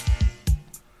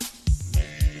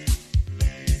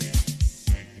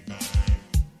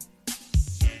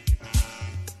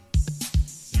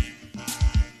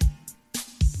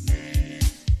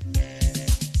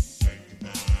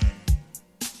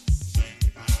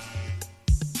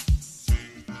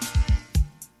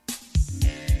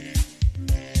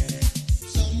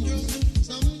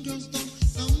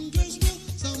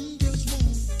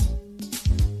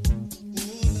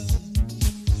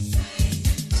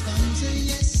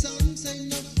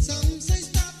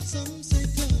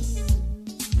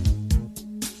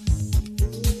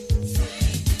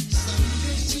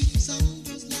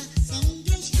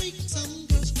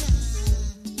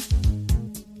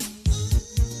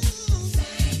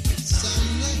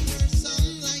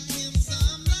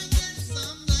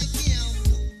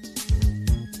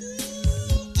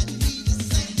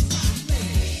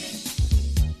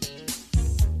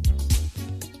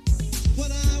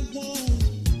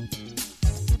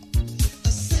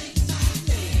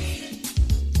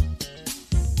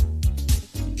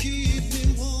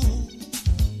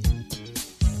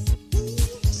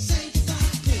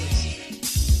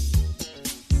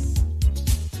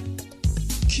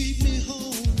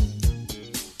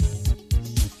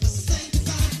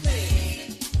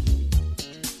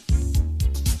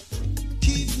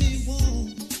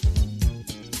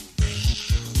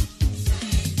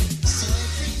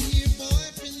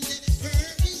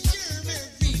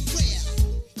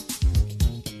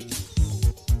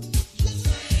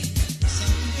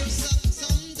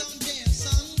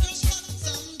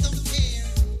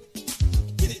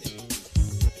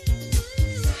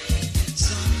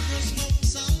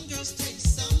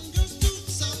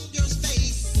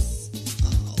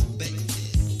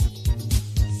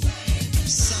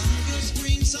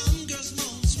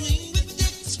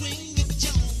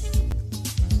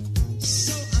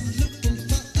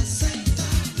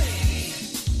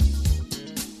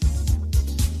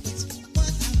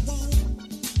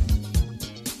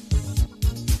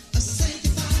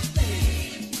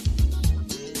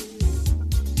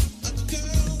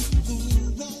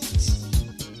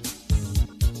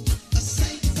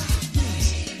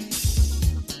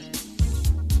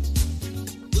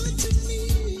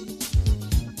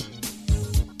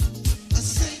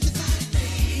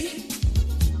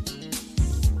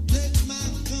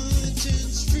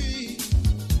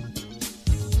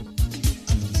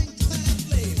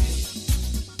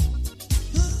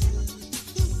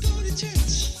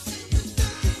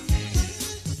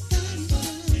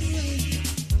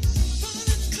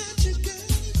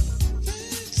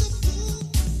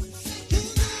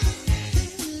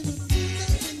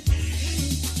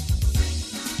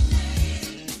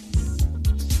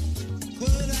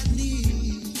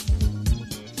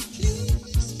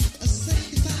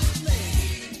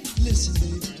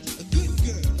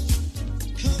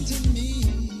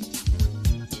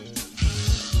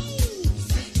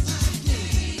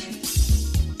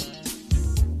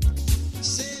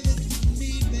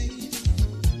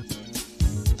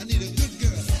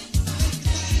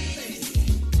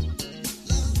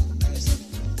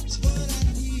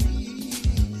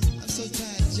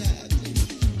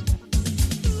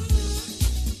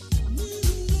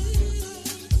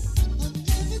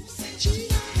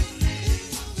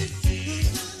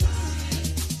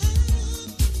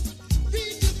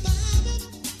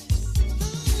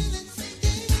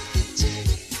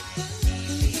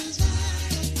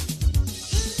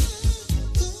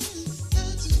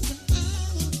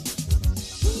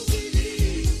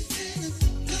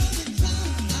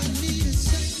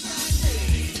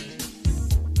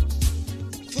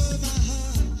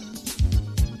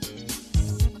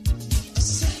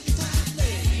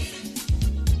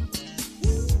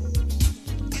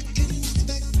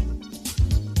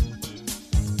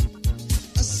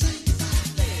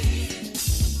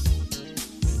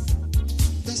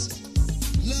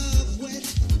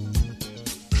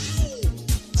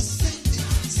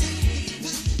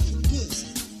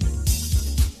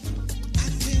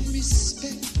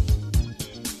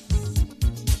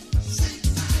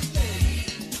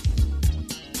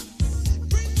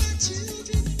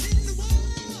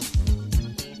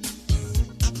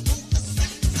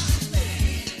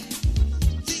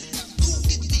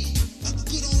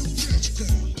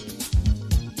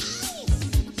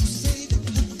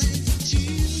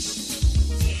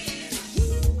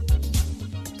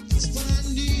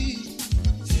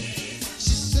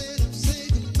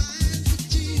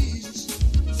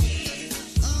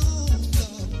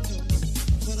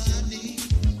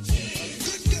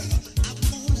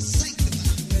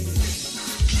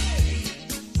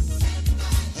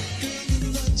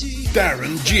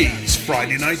 Darren G's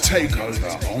Friday Night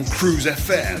Takeover on Cruise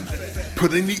FM,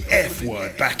 putting the F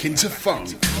word back into funk.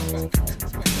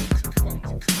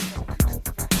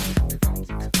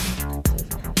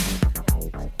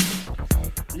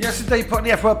 Yes, indeed, putting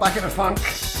the F word back into funk.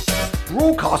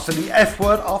 Broadcasting the F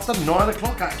word after 9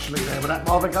 o'clock, actually, there with that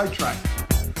Marvin Gaye track.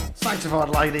 Sanctified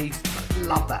Lady,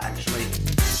 love that actually.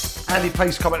 Andy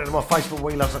Peace commented on my Facebook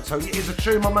where he loves it too. It is a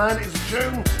tune, my man, it is a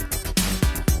tune.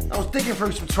 I was digging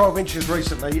through some 12 inches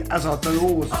recently, as I do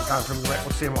always going through the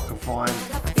record, seeing what I can find.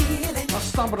 I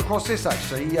stumbled across this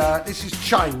actually. This is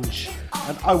Change,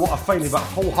 and Oh What a Feeling, by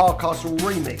Paul Hardcastle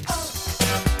remix.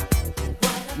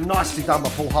 Nicely done by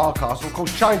Paul Hardcastle. Of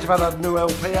course, Change have had a new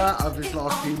LP out over this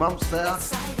last few months there.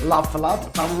 Love for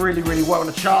Love. Done really, really well in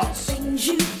the charts.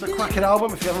 It's a cracking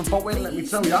album. If you haven't bought it, let me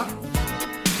tell ya.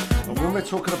 But when we're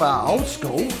talking about old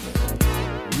school,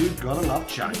 you've gotta love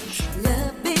Change.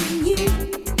 Loving you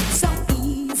so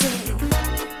easy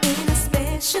in a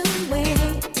special way.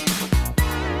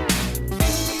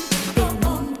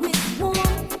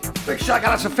 Big shout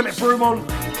out to Philip Brumon.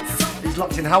 He's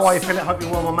locked in. How are you, Philip? Hope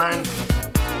you're well, my man.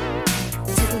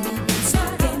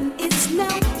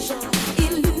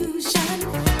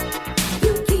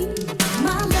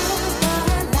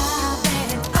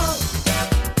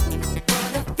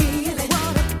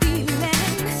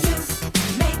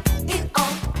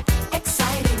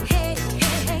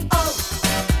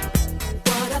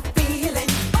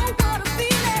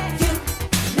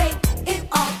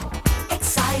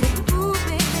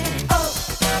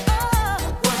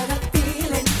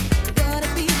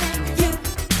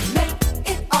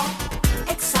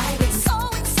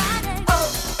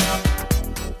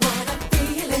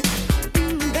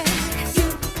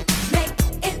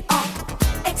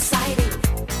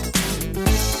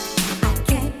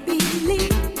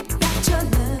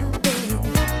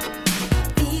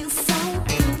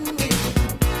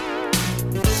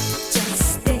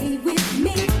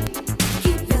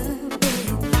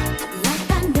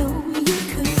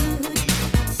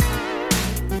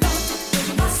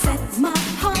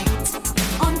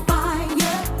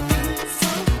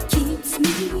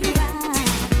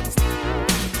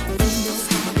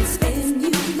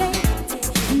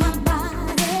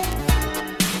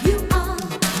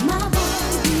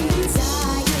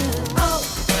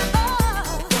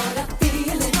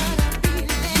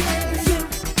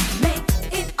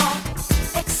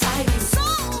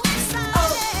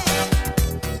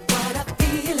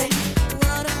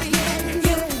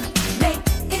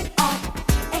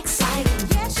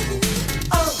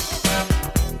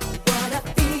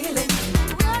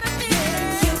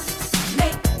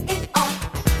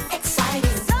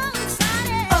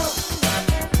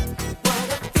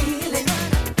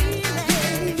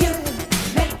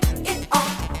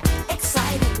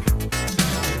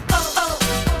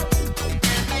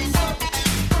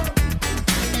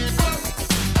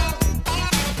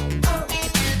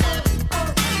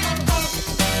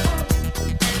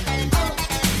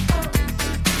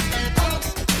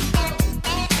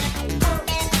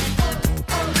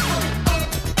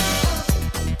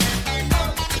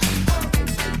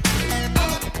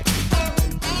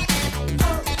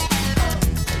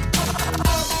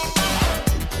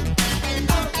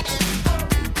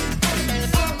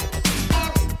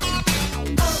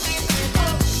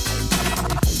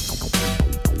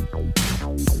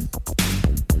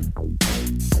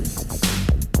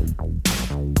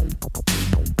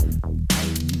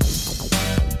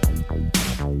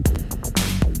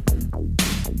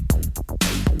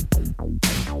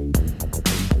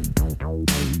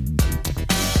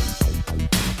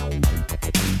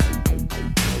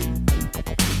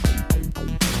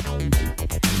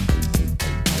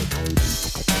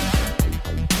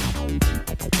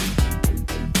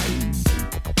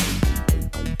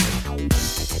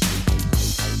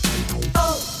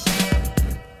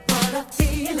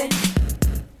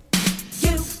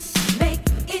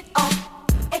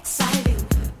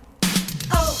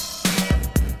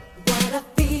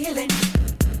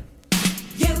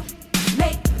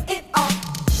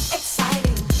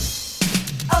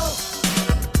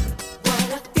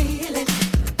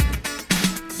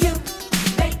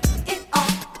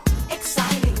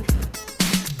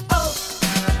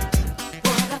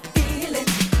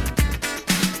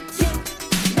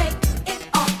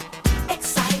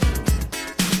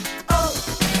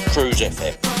 Cruise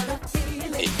FM.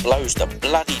 It blows the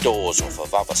bloody doors off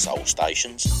of other soul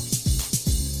stations.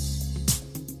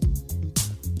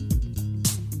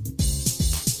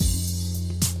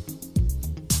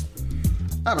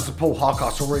 That was a Paul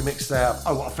Hardcastle remix there.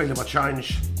 Oh, What a Feeling by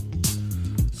Change.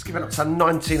 Let's give it up to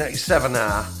 1987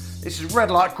 now. This is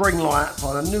Red Light, Green Light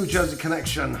by the New Jersey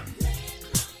Connection.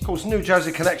 Of course, New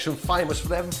Jersey Connection, famous for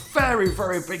their very,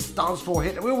 very big dance floor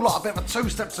hit. We all like a bit of a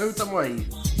two-step too, don't we?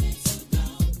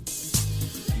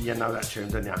 You know that tune,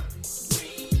 don't you?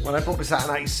 When they brought this out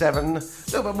in 87, a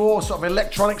little bit more sort of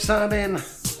electronic sounding.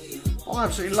 I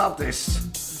absolutely love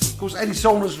this. Of course, Eddie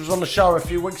Saunders was on the show a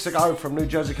few weeks ago from New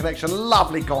Jersey Connection.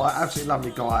 Lovely guy, absolutely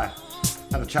lovely guy.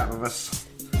 Had a chat with us.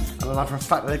 And I know for a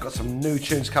fact that they've got some new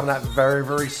tunes coming out very,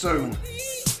 very soon.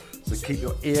 So keep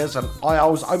your ears and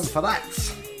eyeholes open for that.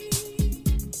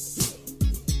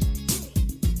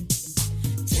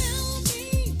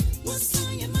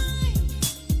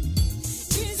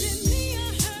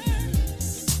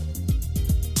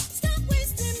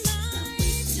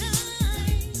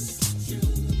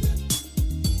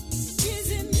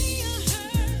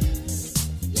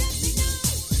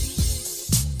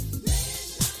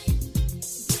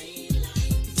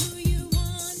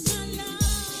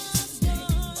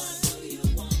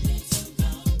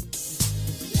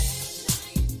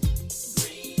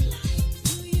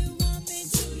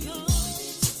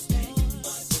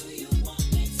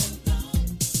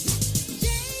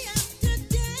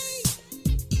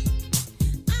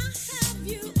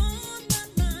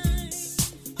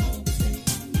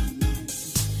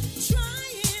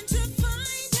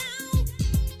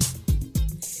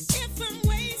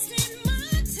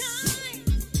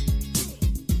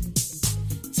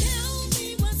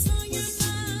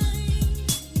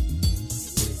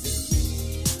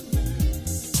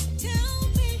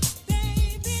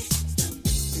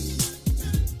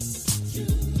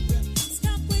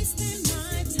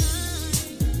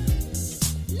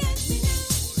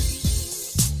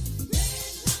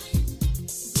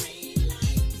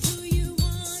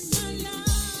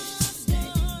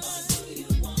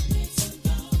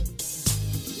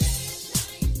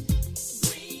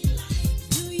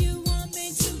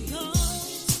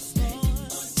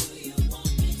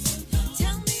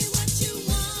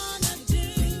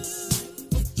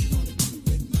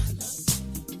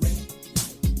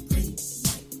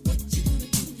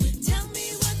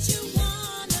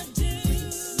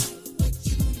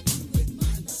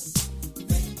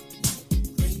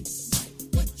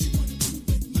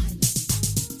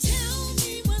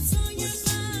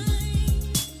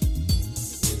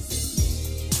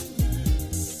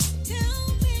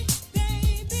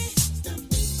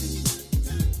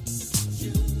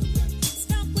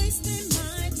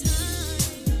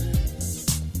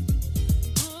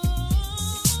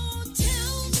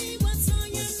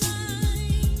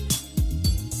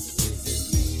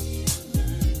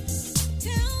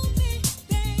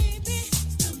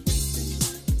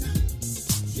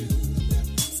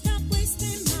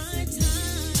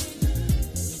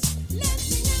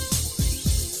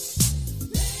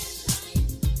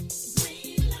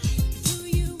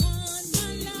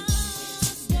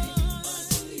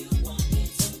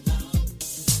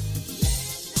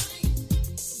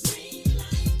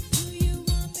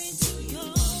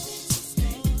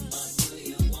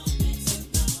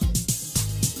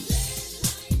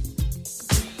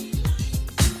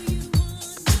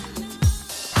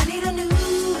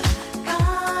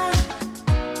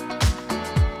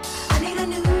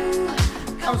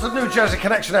 New Jersey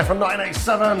Connection there from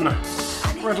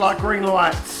 1987. Red Light, Green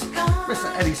Lights.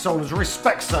 Mr. Eddie Saunders.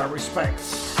 Respect, sir, respect.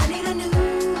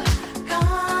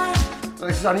 Now,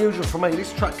 this is unusual for me.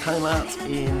 This track came out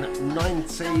in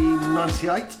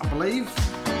 1998, I believe.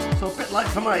 So a bit late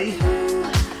for me.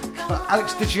 But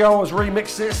Alex Digio has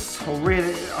remixed this, or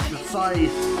really, I should say,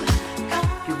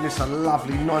 giving this a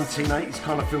lovely 1980s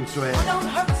kind of feel to it.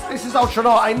 This is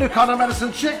Ultranaut, a new kind of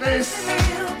medicine. Check this.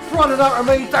 Run it out with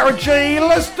me, Darren G.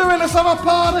 Let's do it, let's have a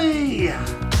party!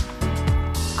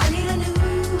 I need a new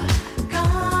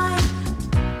kind.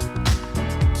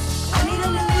 I need a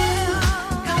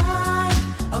new kind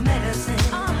of medicine.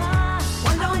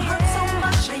 One don't hurt so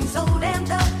much, ain't so damn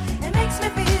tough. It makes me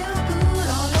feel good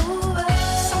all over.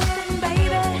 Something,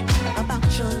 baby,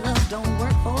 about your love don't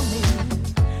work for me.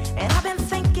 And I've been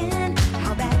thinking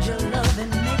how bad your loving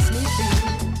makes me feel.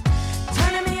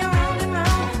 Turning me around and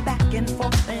round, back and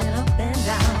forth and up and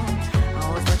down. I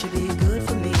always thought you'd be good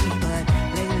for me, but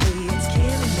lately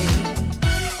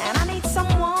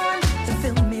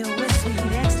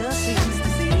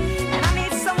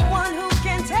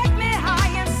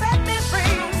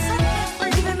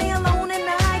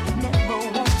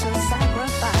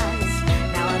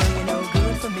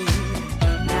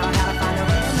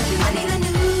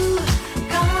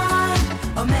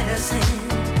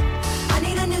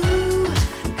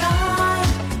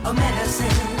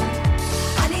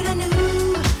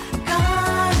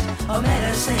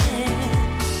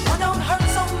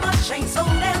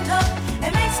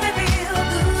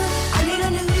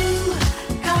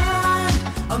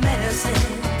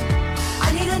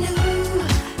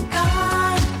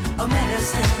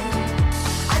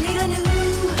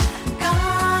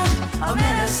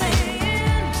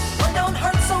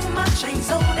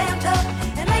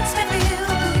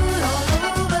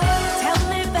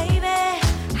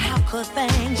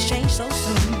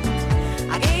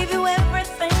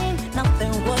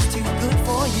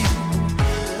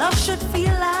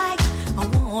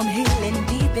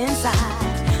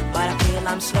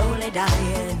I'm slowly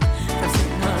dying from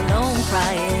sitting alone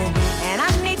crying. And I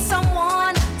need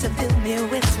someone to fill me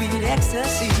with sweet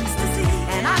ecstasies.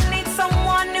 And I need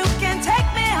someone who can take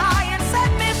me high and set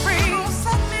me free.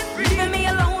 Leaving me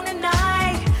alone at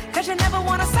night, 'cause you never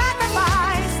want to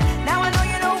sacrifice. Now I know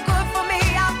you're no good for me,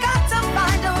 I've got to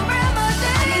find a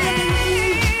remedy. I need a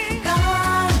new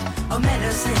God or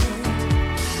medicine.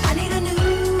 I need a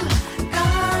new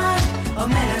God or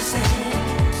medicine.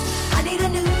 I need a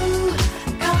new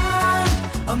God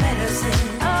or medicine.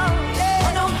 Oh, yeah.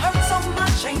 One don't hurt so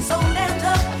much, ain't so damn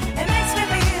tough. It makes me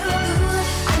feel good.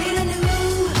 I need a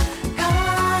new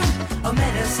God or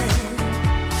medicine.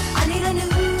 I need a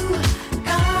new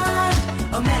God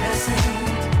or medicine.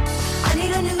 I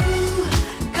need a new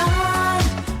God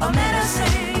or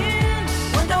medicine.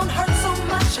 One don't hurt so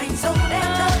much, ain't so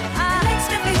damn tough. It makes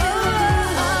me feel good.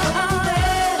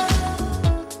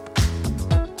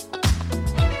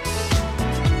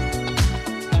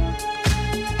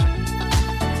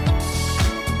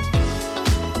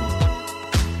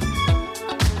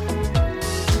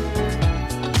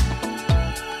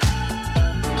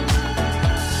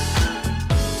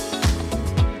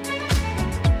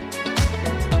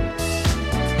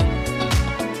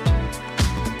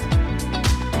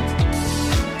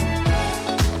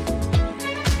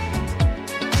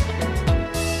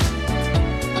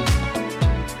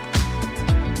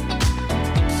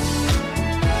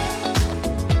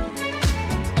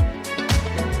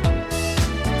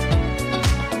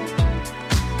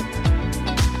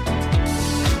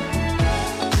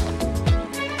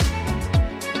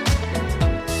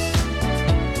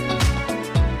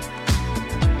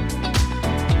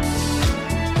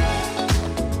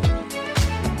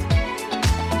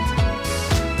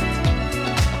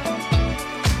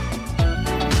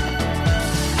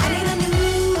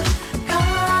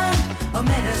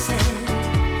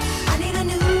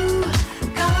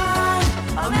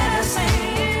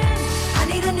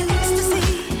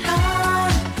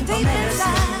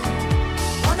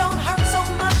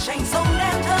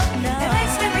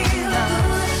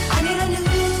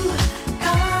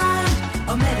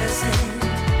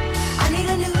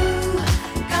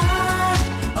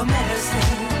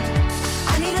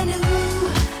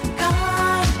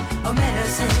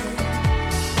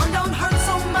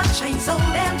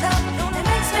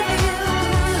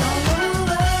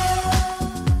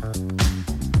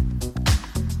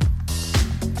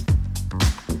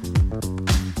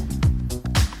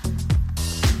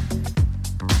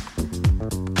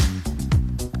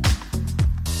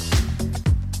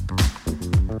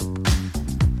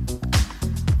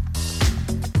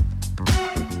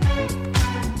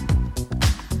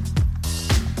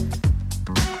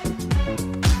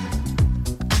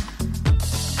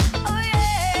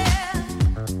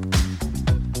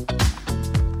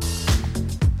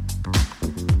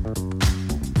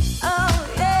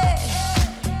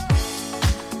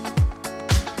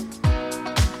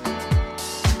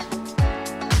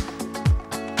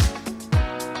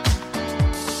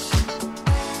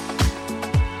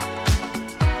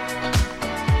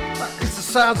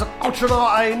 Sounds of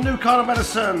Ultranate, New Kind of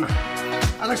Medicine.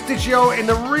 Alex Digio in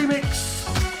the remix.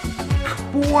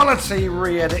 Quality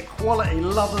re-edit, quality,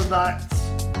 loving that.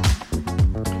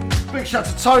 Big shout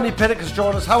to Tony Pinnock has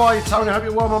joined us. How are you, Tony? Hope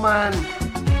you're well, my man.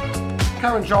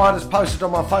 Karen Giant has posted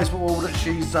on my Facebook wall that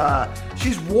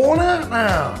she's worn out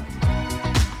now.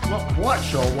 Not quite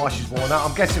sure why she's worn out.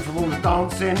 I'm guessing from all the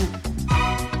dancing.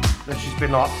 That she's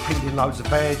been like peeling loads of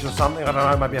veg or something. I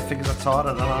don't know, maybe her fingers are tired,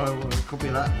 I don't know, it could be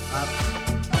that.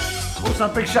 Also,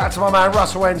 big shout out to my man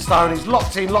Russell Enstone. He's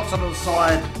locked in, locked on the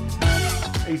side.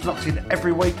 He's locked in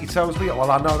every week, he tells me.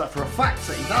 Well, I know that for a fact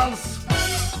that he does.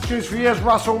 Cheers for years,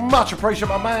 Russell. Much appreciate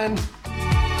my man.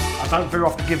 I don't very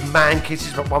often give man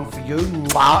kisses, but one for you.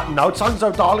 Mwah. No tongues,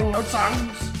 though, darling, no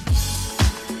tongues.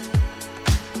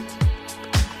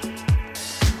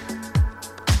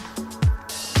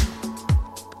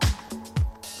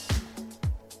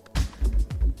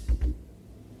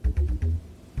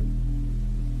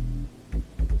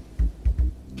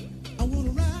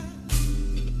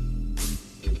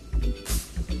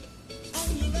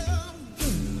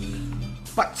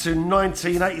 Back to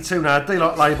 1982 now,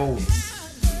 D-Light label.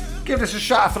 Give this a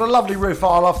shout out for the lovely Ruth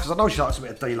Arloff, because I know she likes a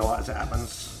bit of D-Light as it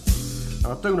happens.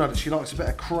 And I do know that she likes a bit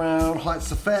of Crown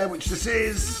Heights Affair, which this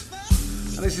is.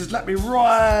 And this is Let Me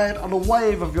Ride on the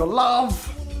Wave of Your Love.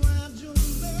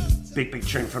 Big, big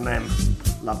tune from them.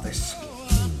 Love this.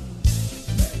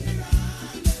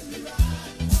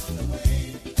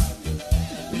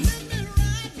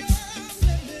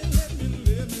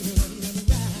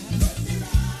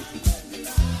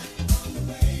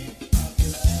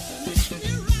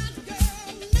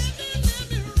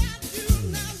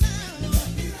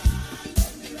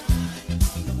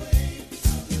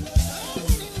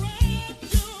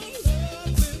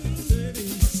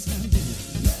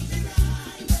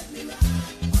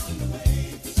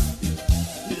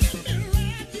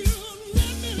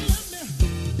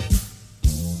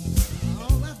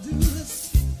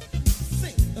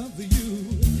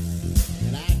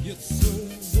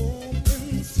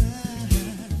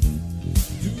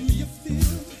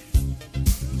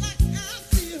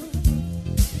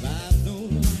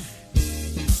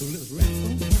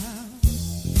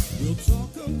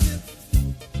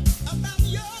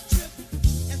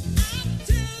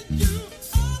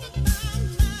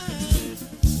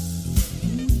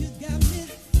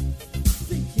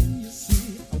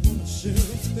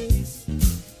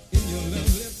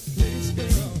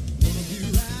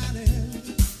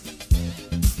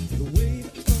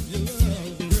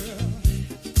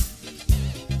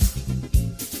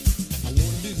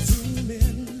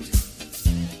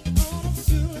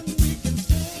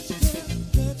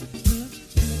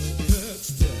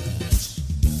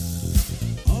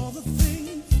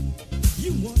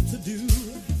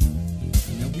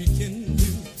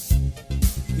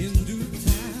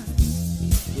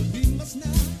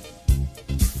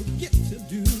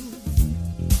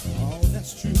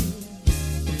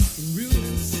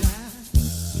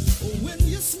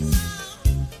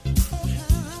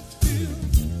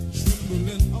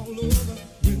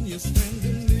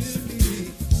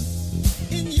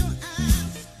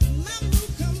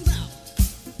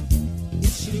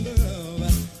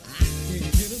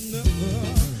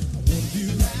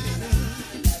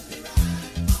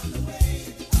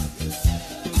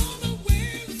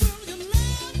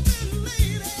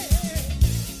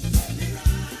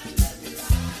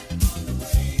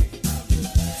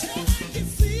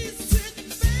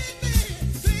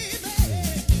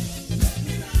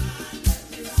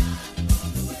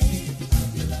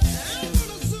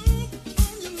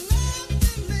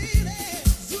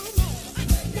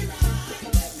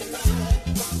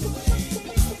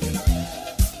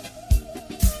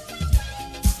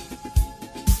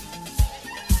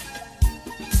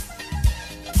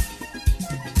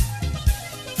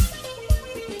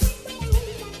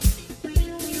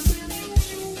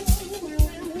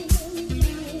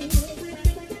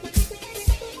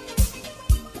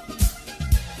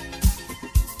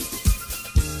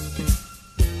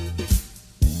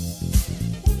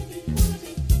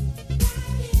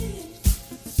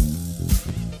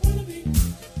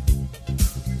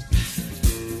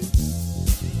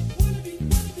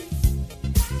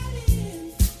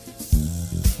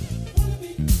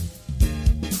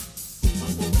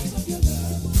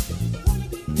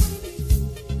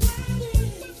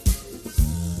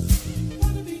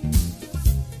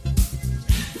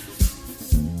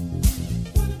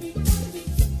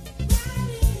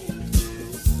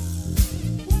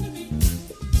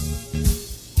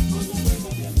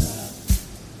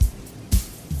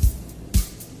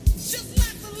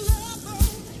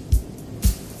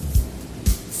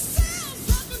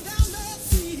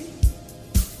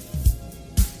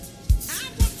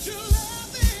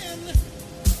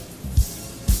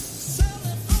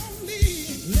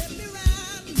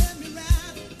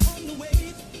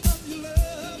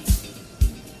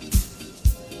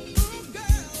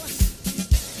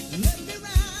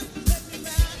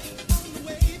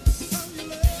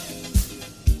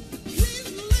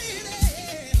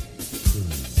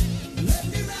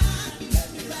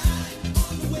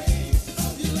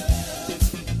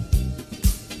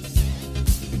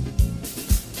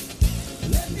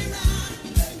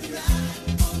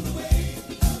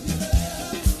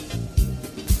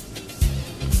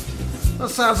 That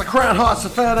sounds a Crown Heights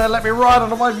affair there. Let me ride on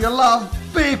the wave of your love.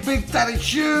 Big daddy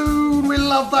tune. We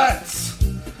love that.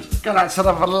 Go out to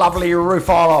the lovely Ruth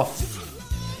Arloff.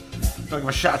 I'll give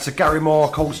a shout out to Gary Moore,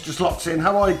 of course, just locked in.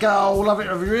 How are you, girl? Love it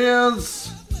over your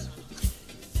ears.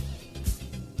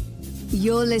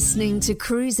 You're listening to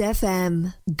Cruise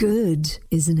FM. Good,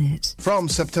 isn't it? From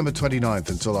September 29th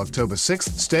until October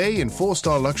 6th, stay in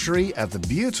 4-star luxury at the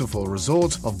beautiful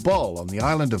resort of Bol on the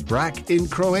island of Brac in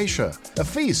Croatia. A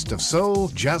feast of soul,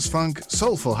 jazz funk,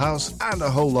 soulful house and a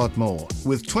whole lot more.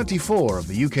 With 24 of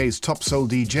the UK's top soul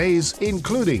DJs,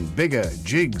 including Bigger,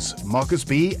 Jigs, Marcus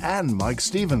B and Mike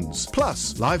Stevens.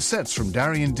 Plus, live sets from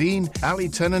Darian Dean, Ali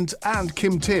Tennant and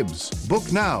Kim Tibbs.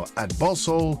 Book now at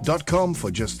bolsoul.com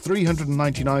for just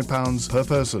 £399 per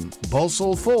person.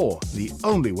 Bolsoul 4, the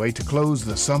only way to close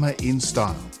the summer in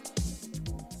style.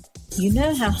 You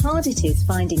know how hard it is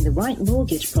finding the right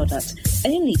mortgage product,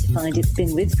 only to find it's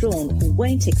been withdrawn or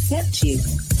won't accept you?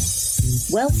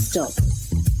 Well, stop.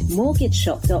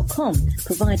 MortgageShop.com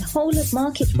provide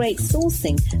whole-of-market rate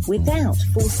sourcing without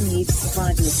forcing you to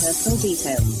provide your personal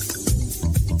details.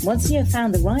 Once you have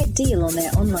found the right deal on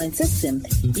their online system,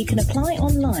 you can apply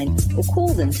online or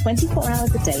call them 24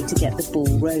 hours a day to get the ball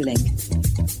rolling.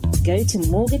 Go to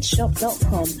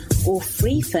mortgageshop.com or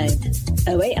free phone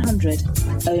 0800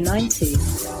 092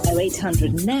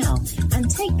 0800 now and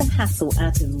take the hassle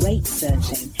out of rate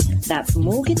searching. That's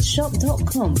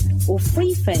mortgageshop.com or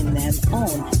free phone them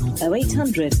on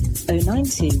 0800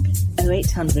 092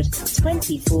 0800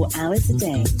 24 hours a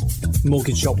day.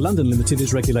 Mortgage Shop London Limited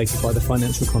is regulated by the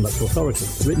Financial Conduct Authority.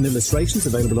 Written illustrations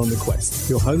available on request.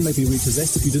 Your home may be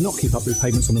repossessed if you do not keep up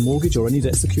repayments on the mortgage or any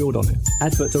debt secured on it.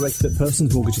 Advert directed at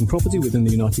persons mortgaging property within the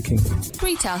United Kingdom.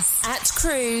 Greet us at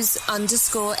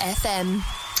cruise_FM.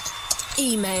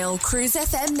 Email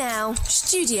cruisefm now,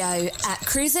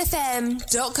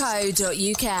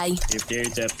 studio@cruisefm.co.uk. If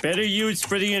there's a better use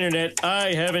for the internet,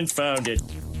 I haven't found it.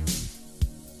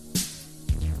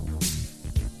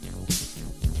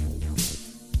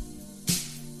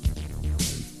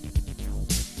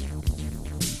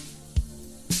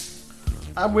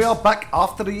 And we are back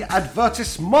after the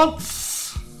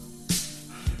advertisements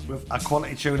with a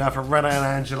quality tune now from Renee and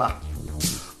Angela.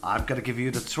 I'm going to give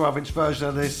you the 12-inch version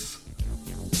of this.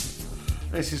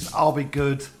 This is I'll Be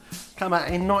Good. Came out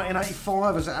in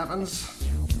 1985 as it happens.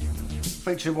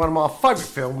 Featuring one of my favourite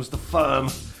films, The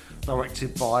Firm,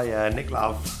 directed by Nick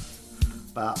Love.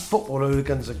 About football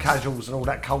hooligans and casuals and all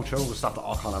that culture, all the stuff that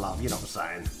I kind of love, you know what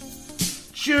I'm saying.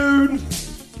 Tune!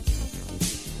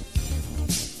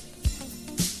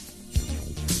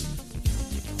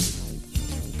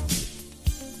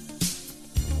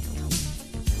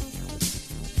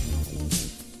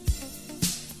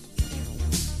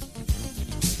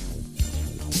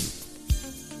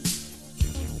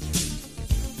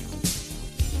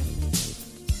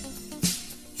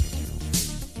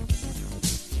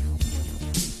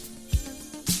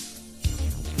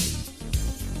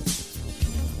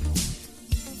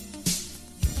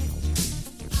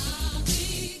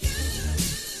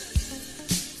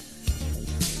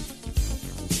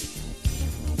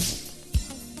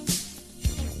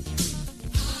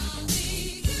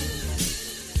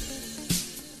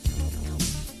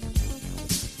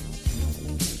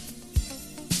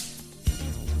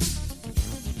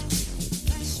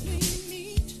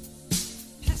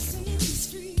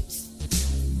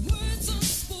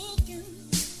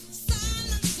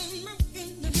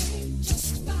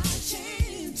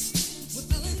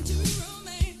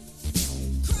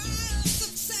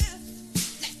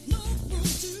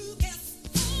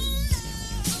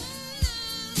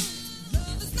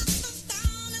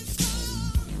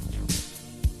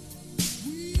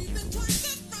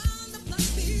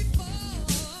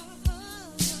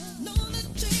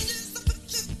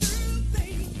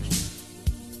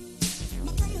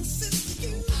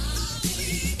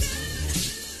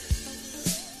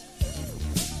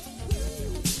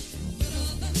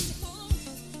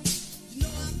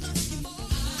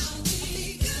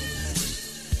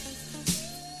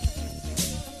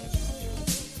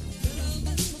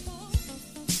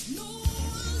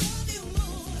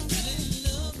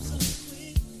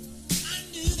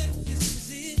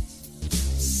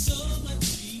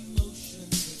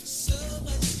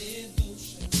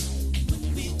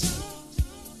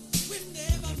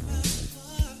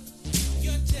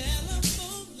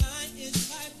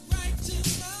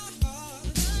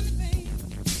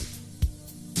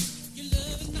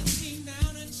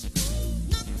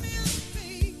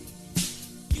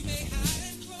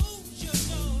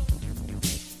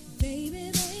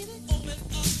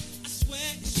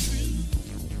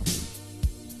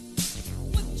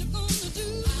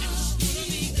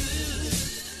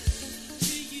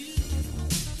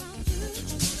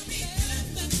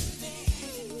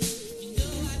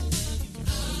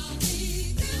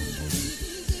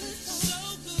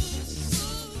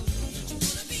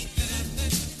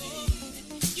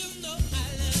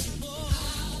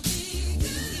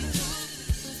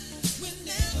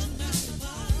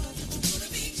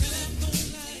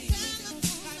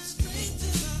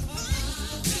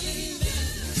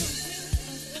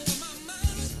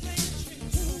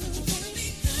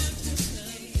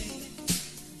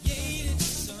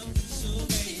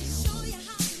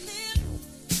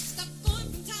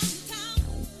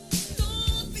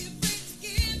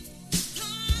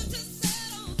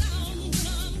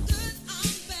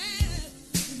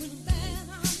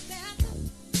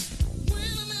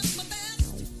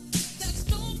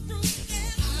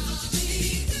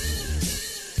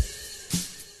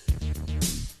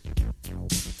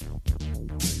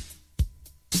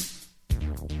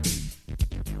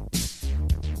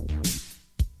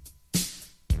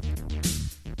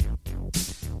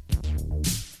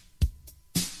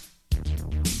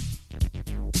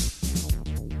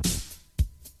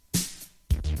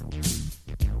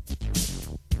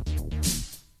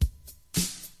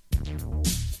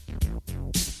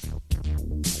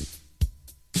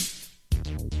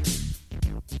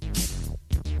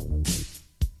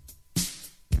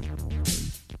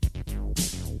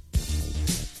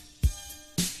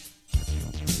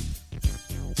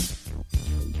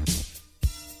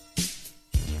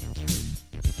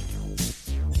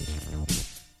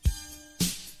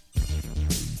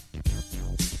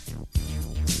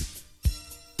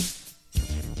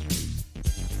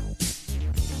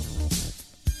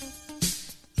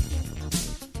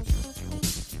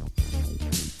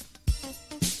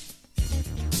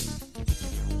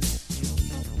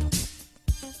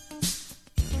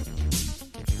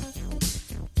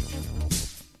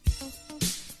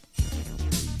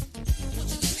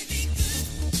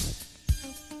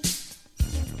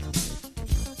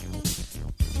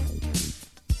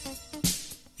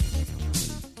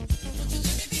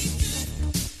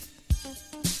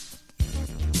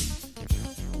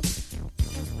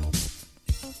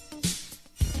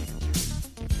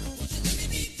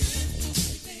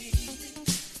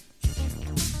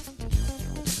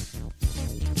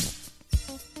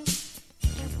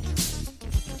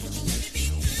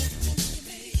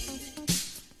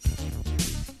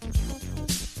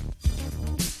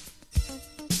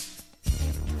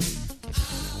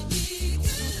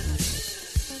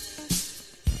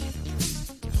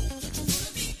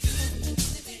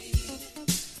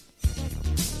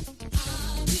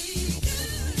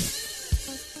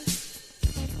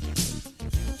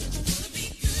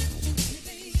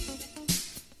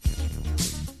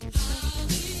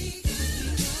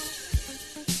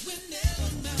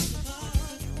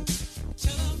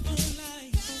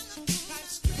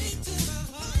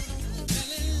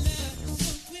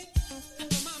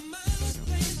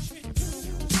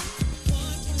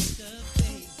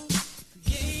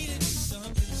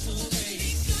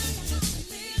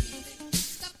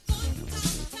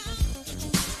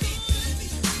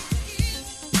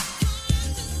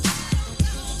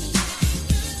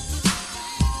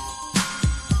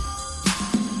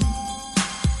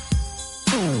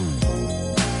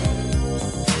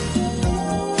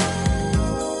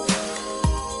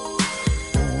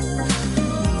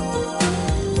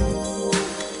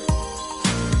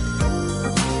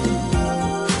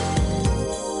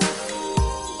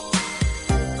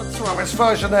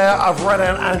 version there of Ren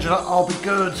and Angela, I'll Be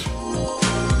Good.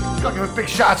 Gotta give a big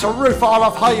shout out to Ruth. I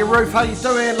love Hey Ruth, how you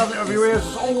doing? Love it with your ears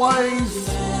as always.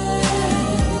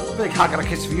 Big hug and a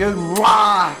kiss for you.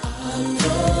 Mwah!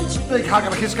 Big hug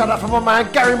and a kiss going out for my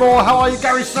man Gary Moore. How are you,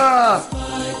 Gary, sir?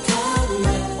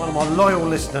 One of my loyal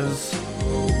listeners.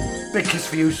 Big kiss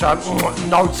for you, sir.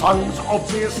 No tongues,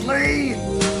 obviously.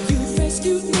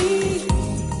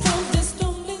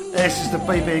 This is the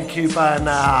BB&Q band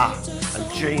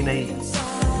and Genie.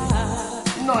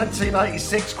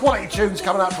 1986, quality tunes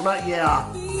coming out from that year.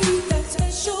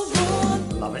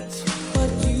 Love it.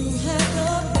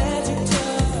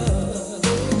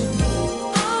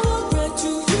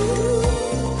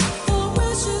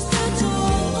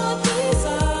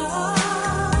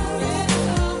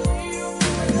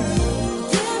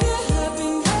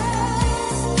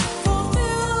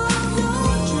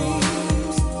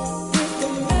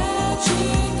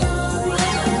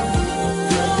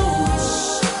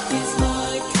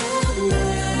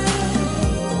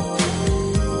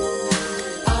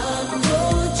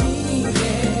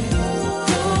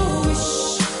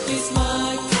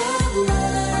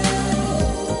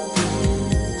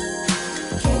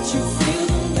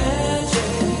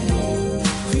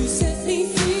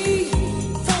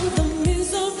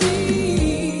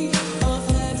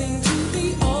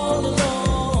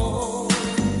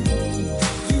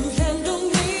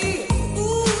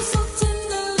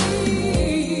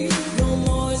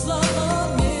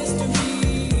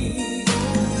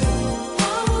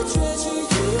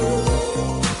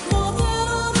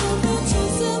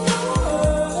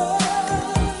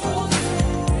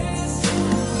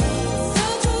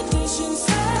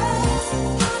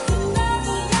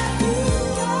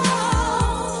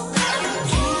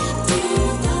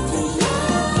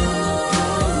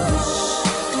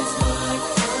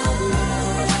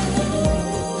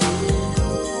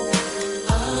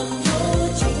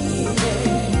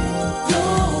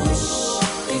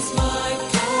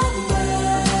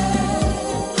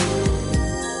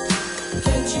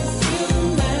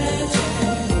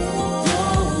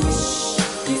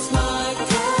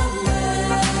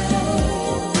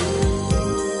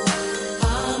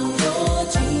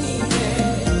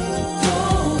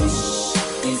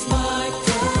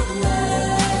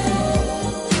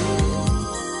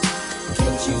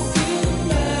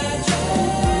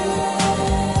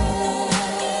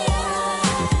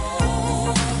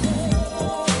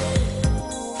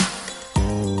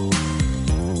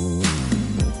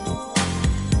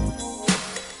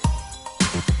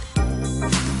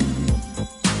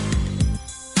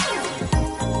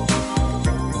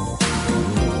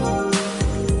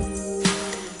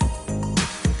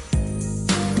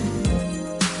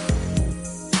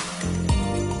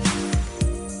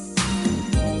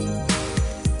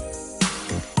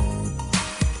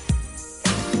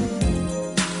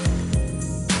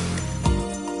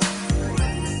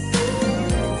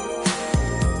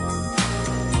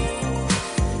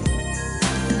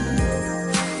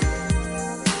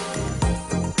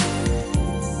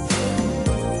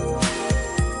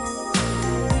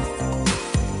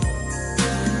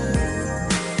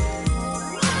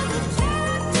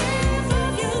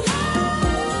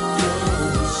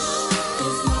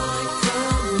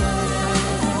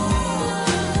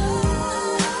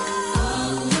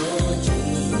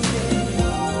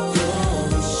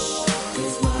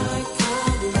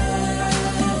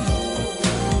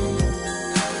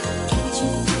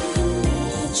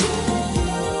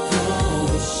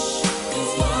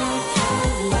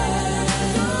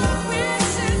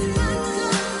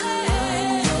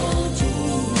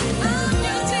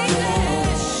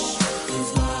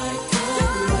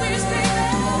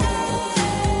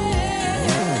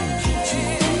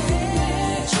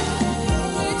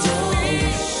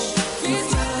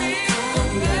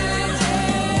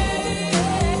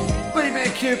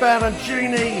 Band and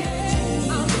Genie.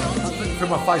 I was looking through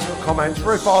my Facebook comments.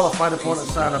 Ruth Arloff made a point of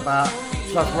saying about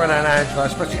she loves Ren and Angela,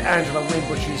 especially Angela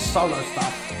Winbush's solo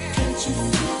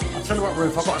stuff. I'll tell you what,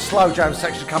 Ruth, I've got a slow jam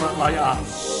section coming up later.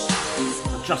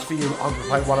 And just for you, I'm going to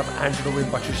play one of Angela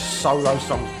Winbush's solo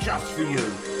songs just for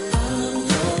you.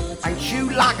 Ain't you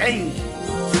lucky?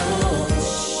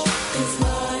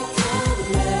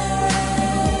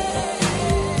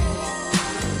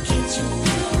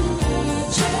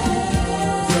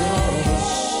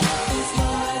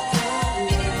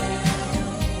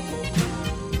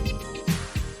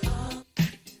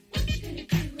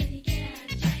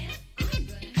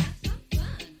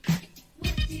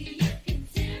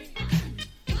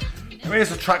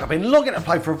 Here's a track I've been longing to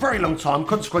play for a very long time,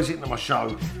 couldn't squeeze it into my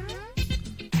show.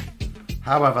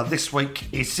 However, this week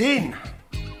it's in.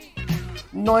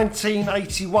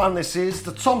 1981 this is,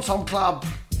 the Tom Tom Club,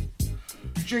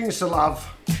 Genius of Love.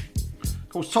 Of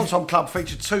course, Tom Tom Club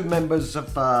featured two members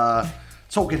of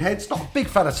Talking Heads. Not a big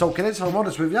fan of Talking Heads, if I'm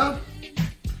honest with you.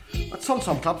 But Tom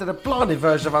Tom Club did a blinded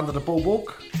version of Under the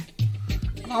Boardwalk.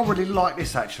 And I really like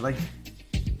this actually.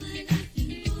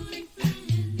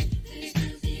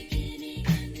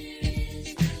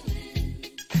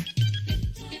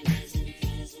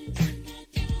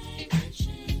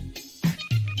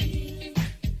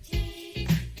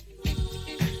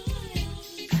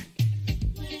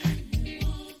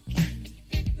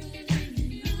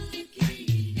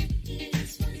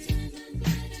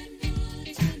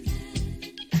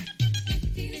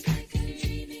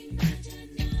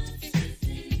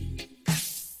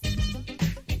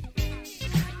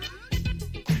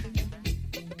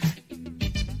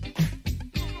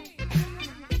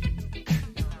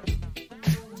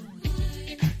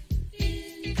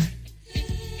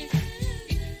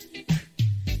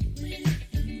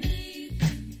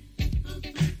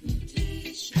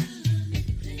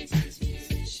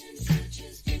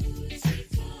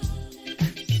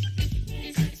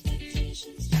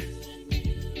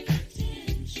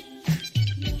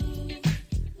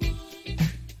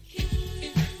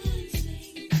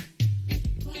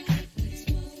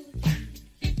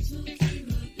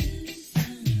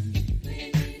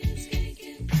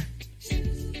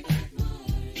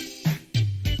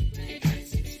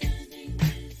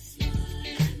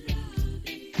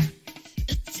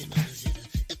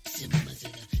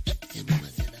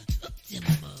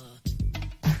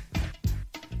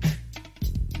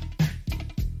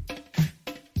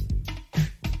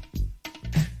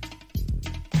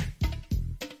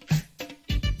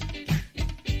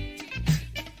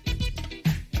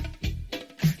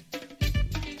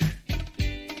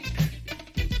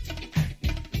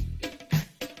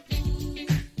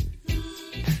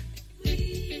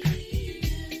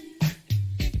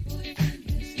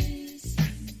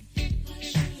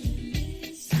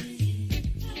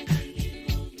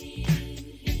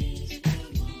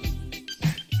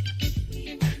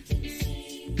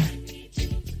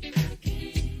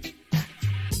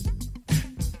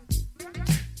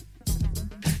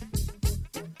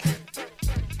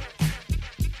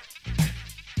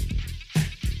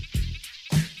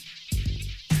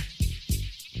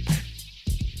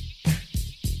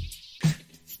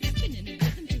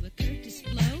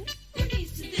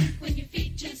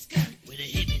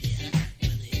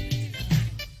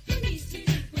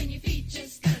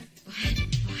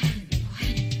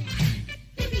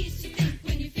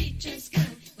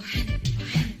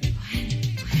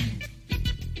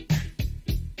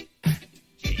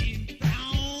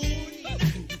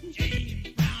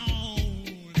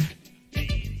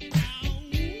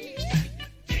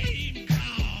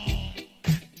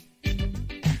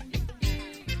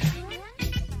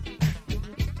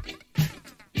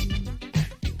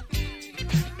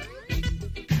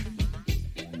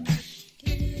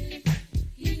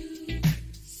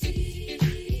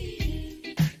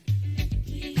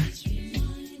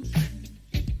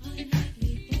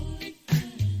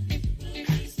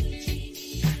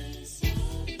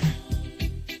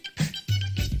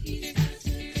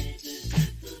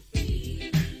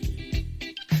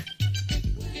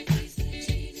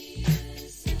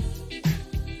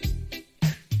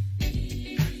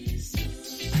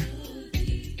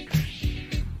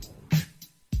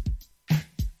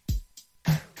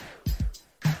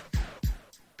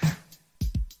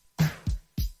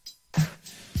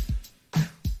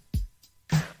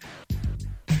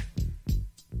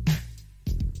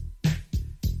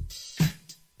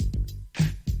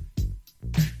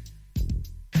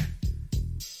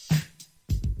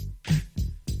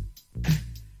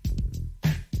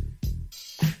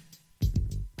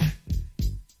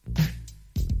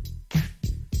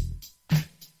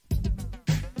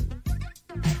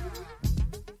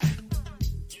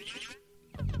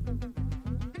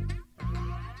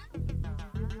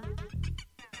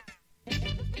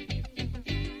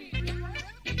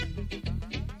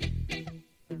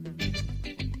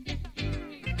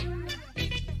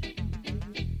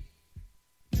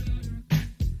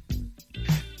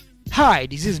 Hi,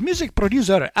 this is music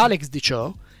producer Alex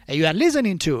Dicho, and you are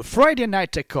listening to Friday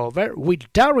Night Takeover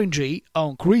with Darren G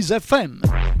on Cruise FM.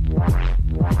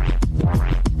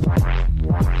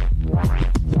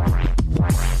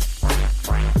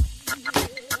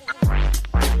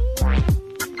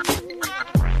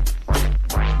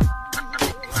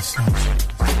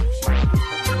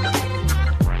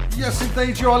 Yes,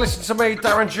 indeed, you are listening to me,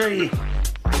 Darren G,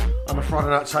 on the Friday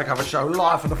Night Takeover show,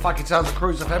 live from the funky towns of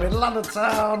Cruise FM in London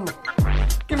Town.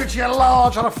 Give it to you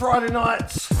large on a Friday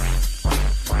night.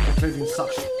 In including such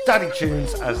daddy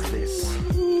tunes as this.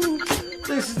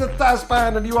 This is the Daz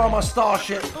Band and You Are My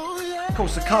Starship. Of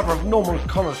course, the cover of Norman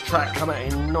Connor's track came out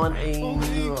in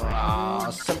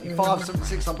 1975,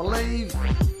 76, I believe.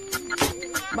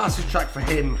 Massive track for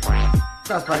him.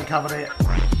 Daz Band covered it.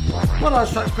 One of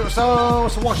those tracks people say, oh,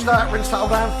 so watch that, rinse that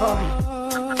old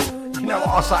anthem. You know what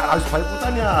I say to those people,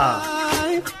 don't ya?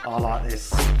 I like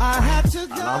this. And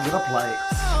I'm going to play it.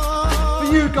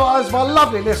 For you guys, my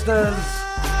lovely listeners.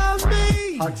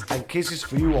 Hugs and kisses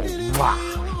for you all. Mwah.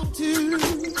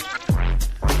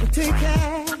 Take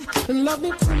care and love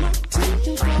me to my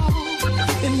teeth fall.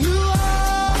 And you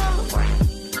are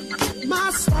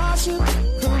my starship.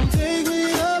 Come take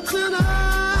me up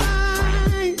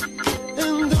tonight.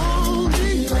 And don't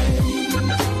be late.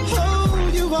 Oh,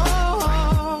 you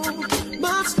are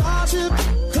my starship.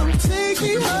 Come take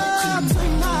me up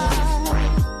tonight.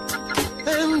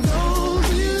 And don't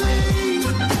be late.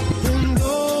 And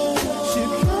don't you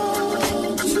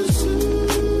come too soon.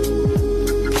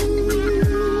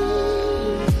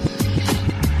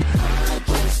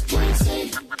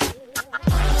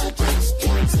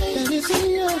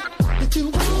 That you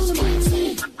wanna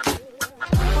be.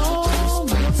 Oh,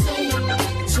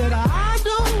 said I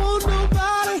don't want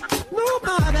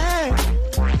nobody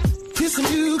kissing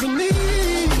you but me.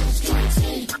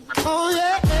 Oh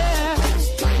yeah,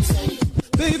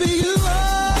 baby you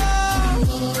are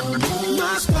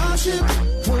my starship.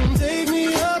 Come take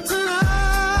me up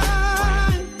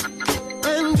tonight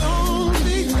and don't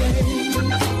be late.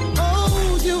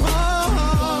 Oh, you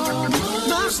are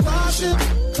my starship.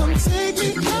 Come take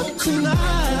me up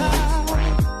tonight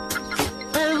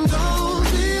and don't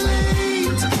be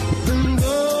late. And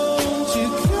don't you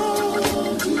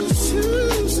come too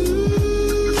soon.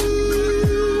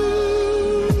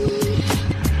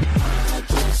 I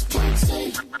just can't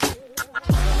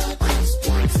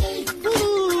take.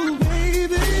 Ooh,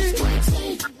 baby.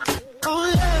 Oh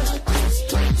yeah.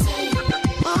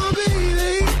 Oh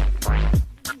baby.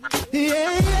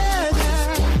 Yeah, yeah, yeah.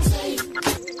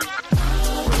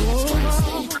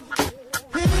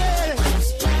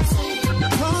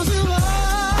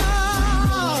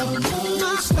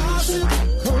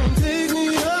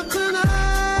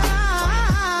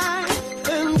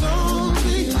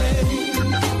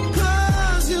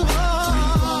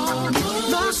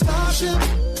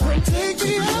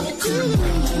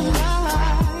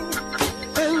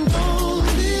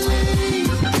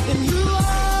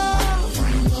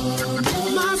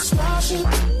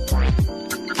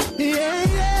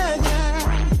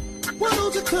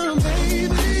 Come,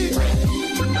 baby.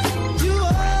 You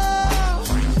are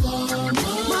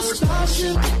my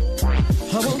starship. I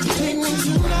want to take me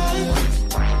tonight.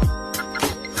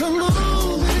 Come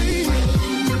on, baby.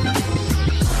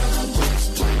 I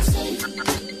just can't take.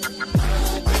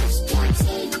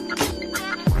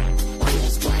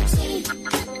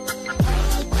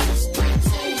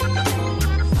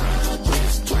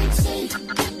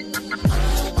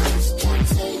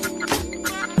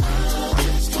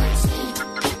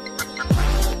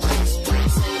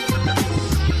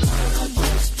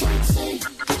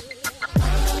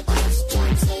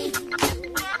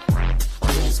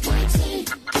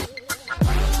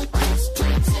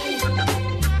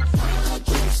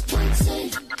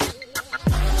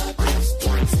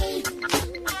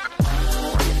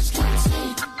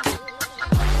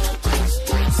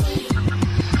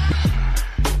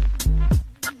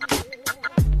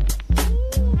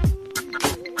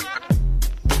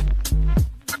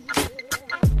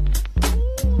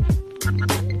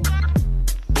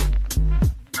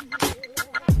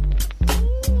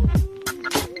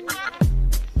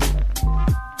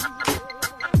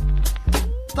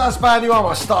 Daz Band, You Are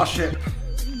My Starship.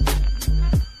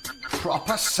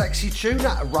 Proper sexy tune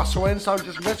that Russell Enstone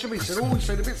just mentioned me. He said, oh, he's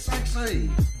feeling a bit sexy.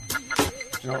 Do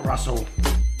you know what, Russell?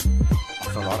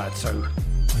 I feel like that too.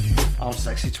 I'm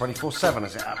sexy 24/7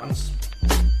 as it happens.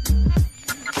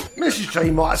 Mrs.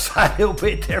 G might say a little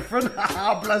bit different.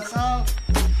 Bless her.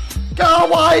 Go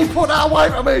away, put that away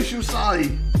from me, she'll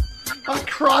say. For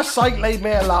Christ's sake, leave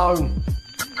me alone.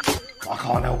 I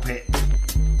can't help it.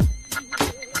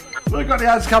 We've got the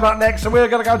ads come up next, and we're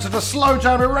going to go to the slow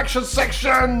jam erection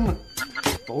section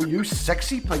for all you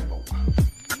sexy people.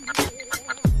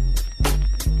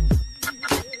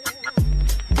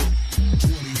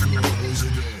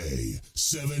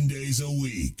 7 days a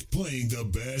week, playing the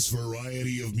best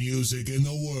variety of music in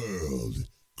the world.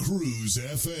 Cruise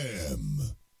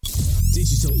FM.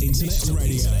 Digital Internet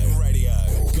Radio.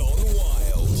 Gone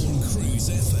wild. On Cruise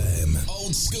FM.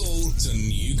 Old school to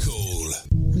new cool.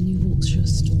 When you walk through a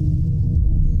store,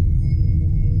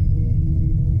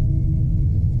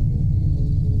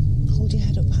 hold your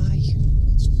head up high.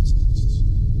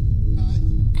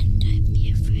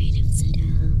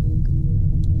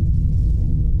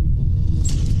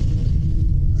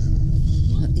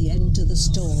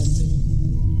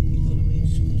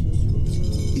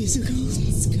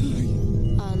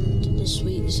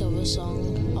 sweets of a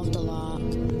song of the lark.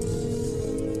 On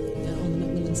the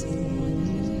Macmillan's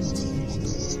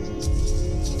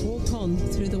walk on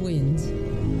through the wind.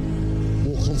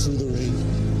 Walk on through the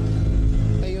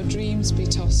rain. May your dreams be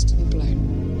tossed and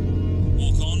blown.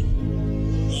 Walk on.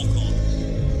 Walk on.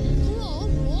 Come on,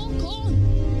 walk on.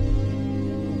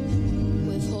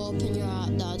 With hope in your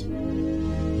heart, Dad.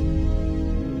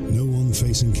 No one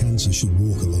facing cancer should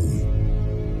walk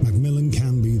alone. Macmillan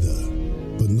can be there,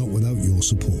 but not without your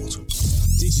support.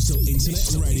 Digital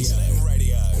Internet Radio.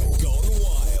 Gone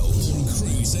wild on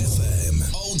Cruise FM.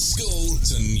 Old school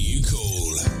to new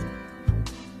cool.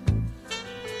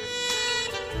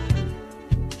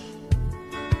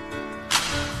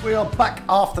 We are back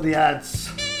after the ads.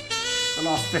 The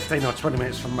last 15 or 20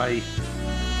 minutes from me.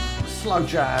 Slow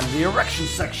jam, the erection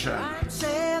section.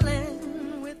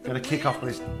 Going to kick off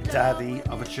with this daddy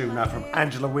of a tune now from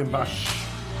Angela Wimbush.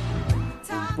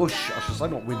 Bush, I should say,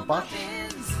 not Wimbush.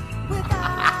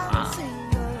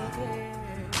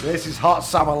 This is Hot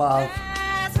Summer Love.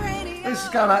 This is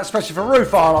going out especially for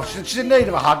Ruth Arloff. She's in need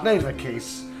of a hug, need of a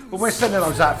kiss. But we're sending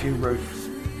those out for you, Ruth.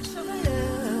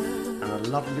 And a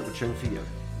lovely little tune for you.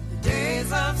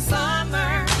 Days of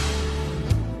summer,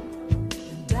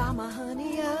 dial my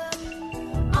honey up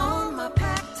on my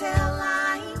packtail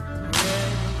line.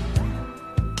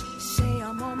 Say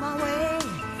I'm on my way,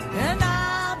 and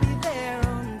I'll be there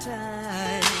on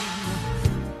time.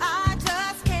 I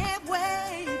just can't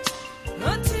wait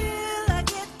until I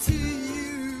get to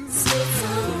you. Sweet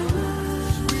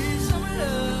summer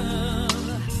love,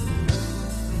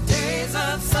 days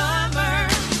of summer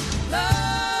love.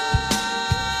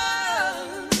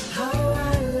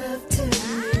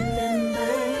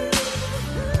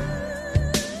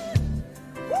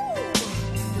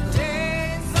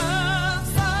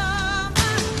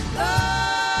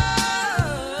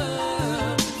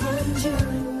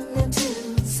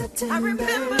 I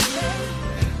remember,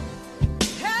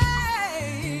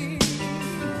 hey,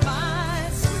 my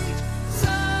sweet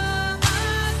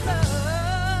summer love.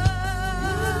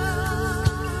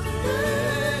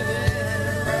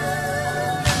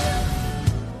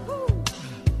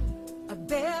 A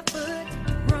barefoot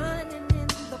running in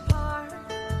the park,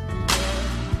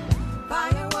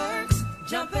 fireworks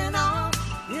jumping off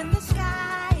in the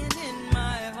sky and in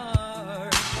my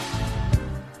heart.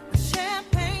 A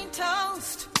champagne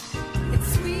toast.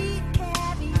 Sweet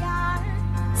caviar,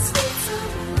 sweet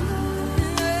summer,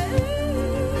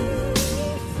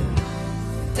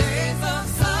 days of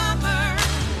summer.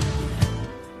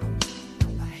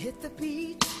 I hit the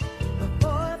beach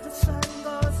before the sun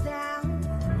goes down,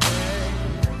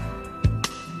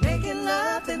 making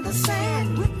love in the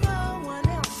sand with no one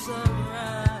else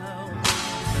around.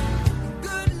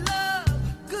 Good love,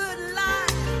 good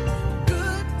life,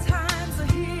 good times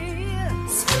are here.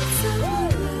 Sweet summer.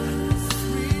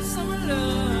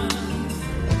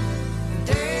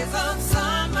 Days of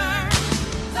summer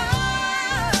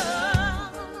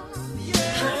love,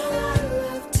 yeah.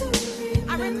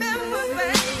 I remember,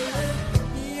 baby,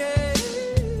 yeah.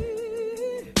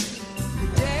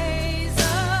 Days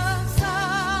of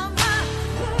summer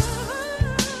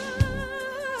love.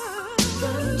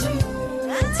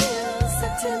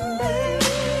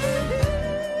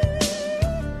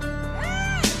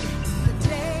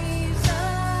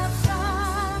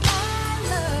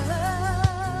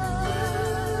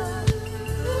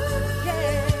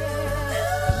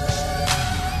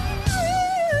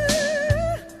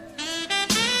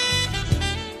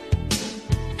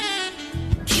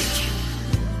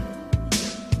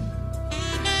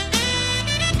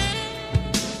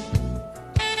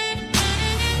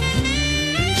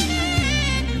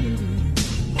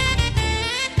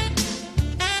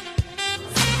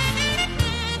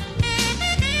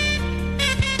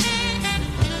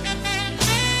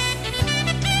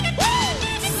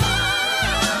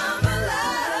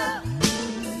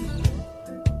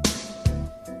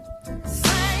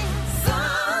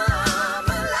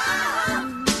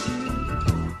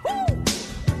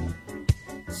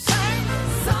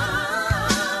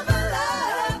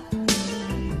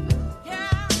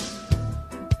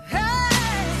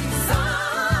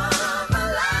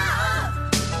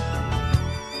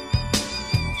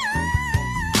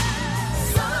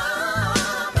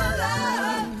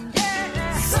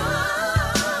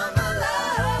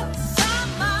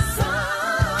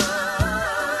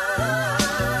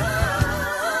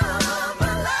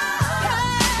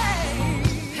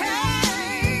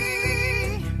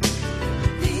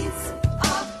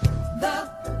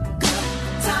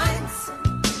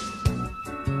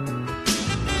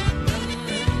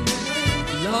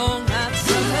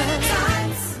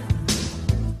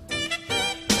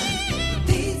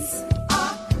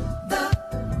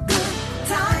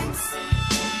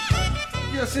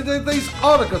 Yes, indeed, these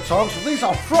are the good times. These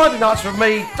are Friday nights with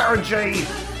me, Darren G,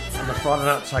 and the Friday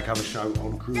Night Takeover Show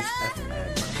on Cruise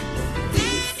FM.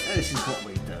 This is what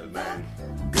we do, man.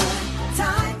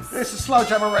 It's a slow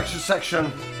jam erection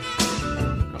section.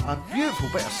 Got a beautiful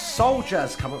bit of soul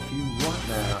jazz coming for you right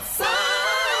now.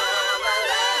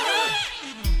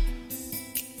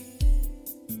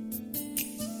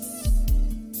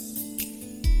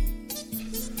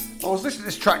 I was listening to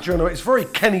this track during the week. It's very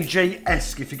Kenny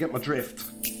G-esque, if you get my drift.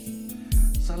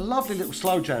 It's a lovely little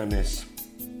slow jam, this.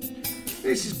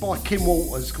 This is by Kim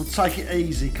Waters, called Take It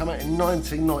Easy, come out in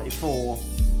 1994.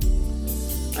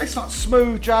 It's like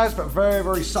smooth jazz, but very,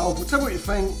 very soulful. Tell me what you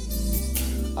think.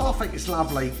 I think it's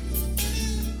lovely.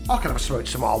 I could have a smooch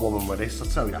some old woman with this, I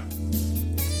tell you.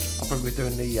 I'll probably be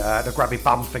doing the grabby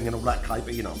bum thing and all that, Kate,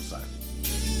 but you know what I'm saying.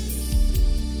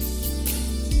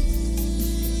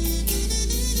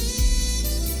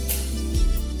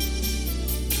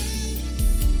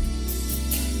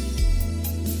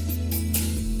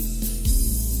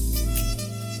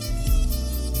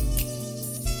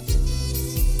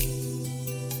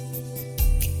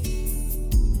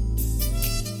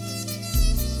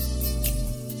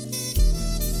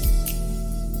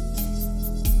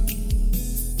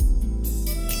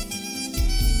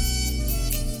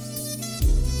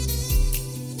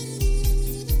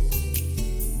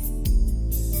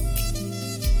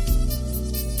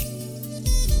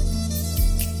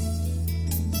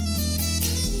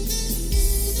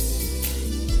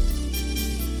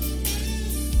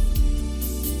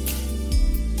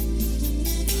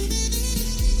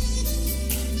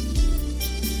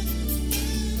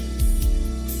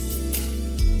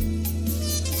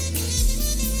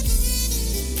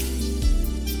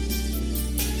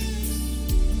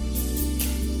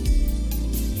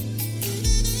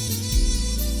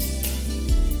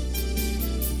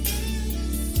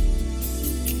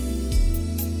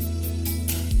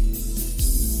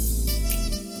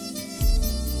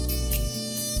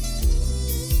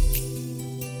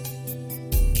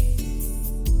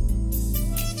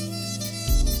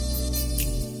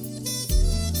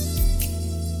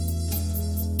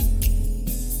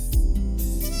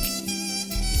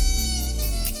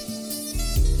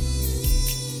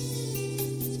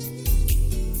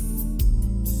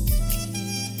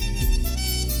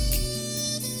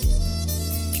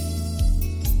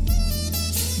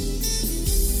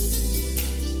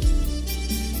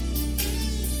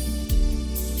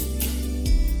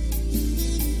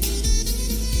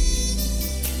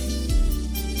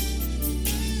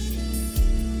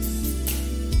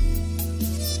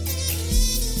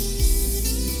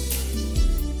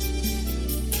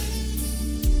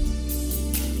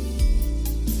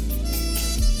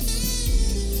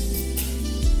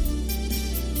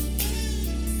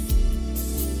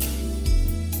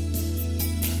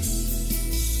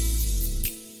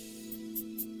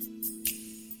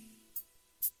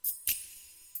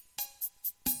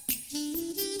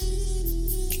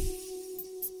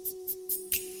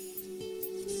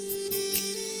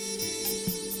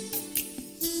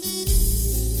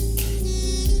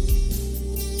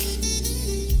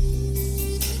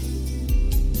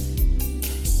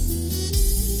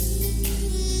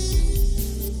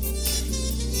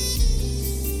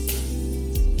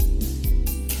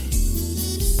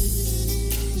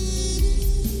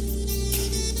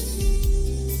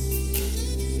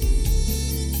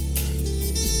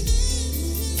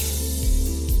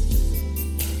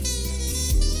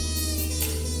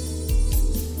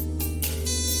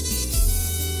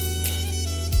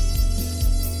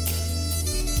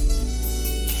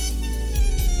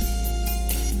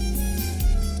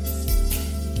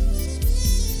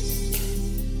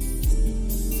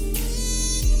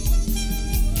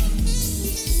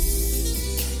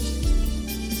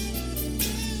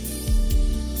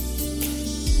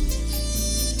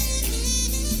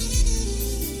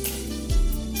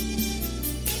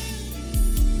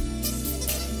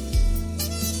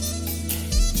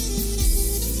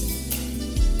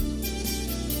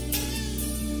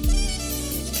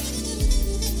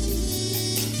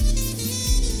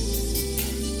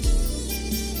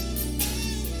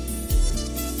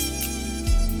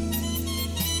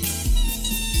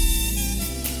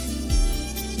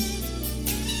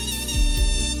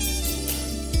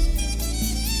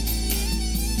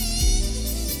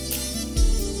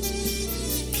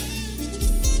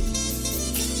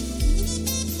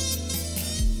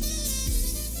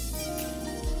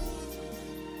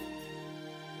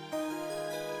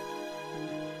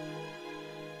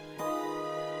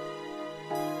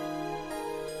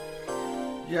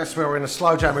 Yes, we're in a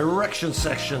slow jam erection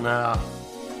session now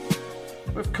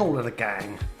with Kool and the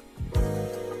Gang.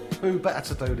 Who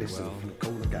better to do this than from the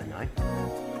Corner Gang, eh?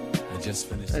 I just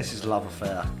finished. This is Love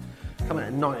Affair. Coming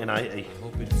out in 1980. I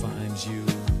hope it finds you.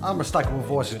 Unmistakable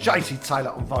voice of JT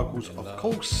Taylor on vocals, of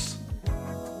course.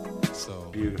 So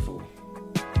beautiful.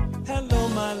 Hello,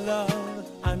 my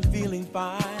love. I'm feeling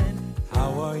fine.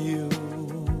 How are you?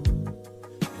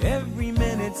 Every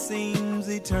minute seems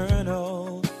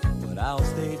eternal, but I'll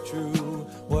stay true.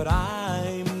 What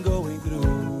I'm going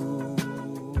through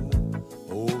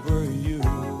over you.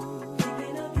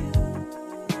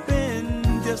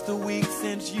 Been just a week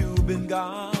since you've been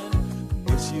gone.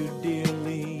 Miss you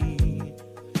dearly.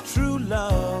 True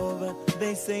love,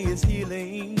 they say, is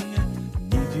healing.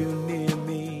 Need you near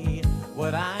me.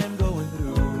 What I'm going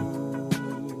through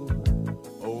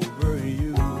over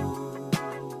you.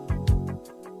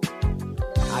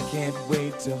 I can't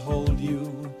wait to hold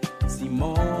you, see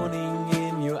morning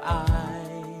in your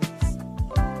eyes.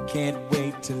 Can't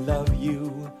wait to love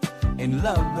you in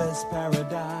loveless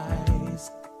paradise.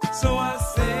 So I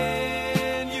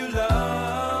send you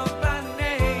love by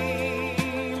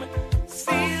name,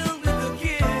 sealed with a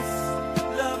kiss.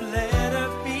 Love, let her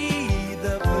be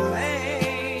the flame.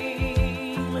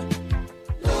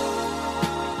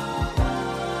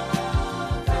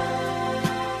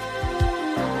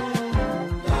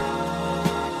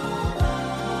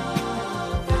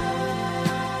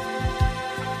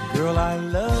 Girl, I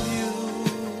love you.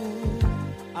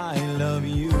 I love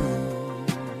you.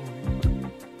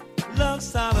 Love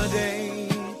Saturday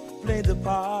played the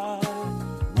part.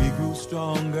 We grew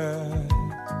stronger.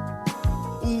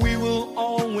 We will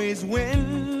always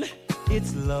win.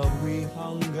 It's love we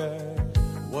hunger.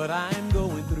 What I'm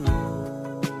going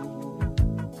through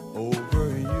over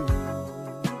you.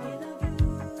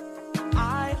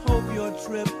 I hope your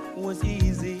trip was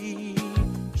easy,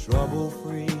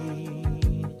 trouble-free.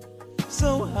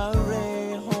 So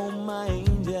hurry home, my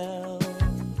angel,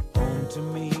 home to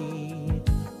me.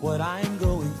 What I'm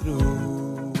going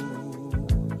through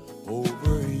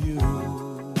over you.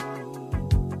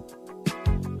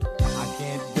 I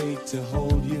can't wait to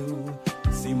hold you,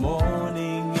 see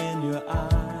morning in your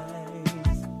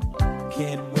eyes.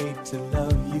 Can't wait to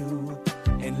love you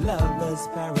in loveless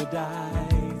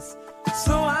paradise.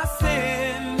 So I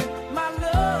send my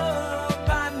love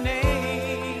by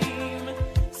name,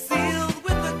 sealed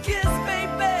with a kiss,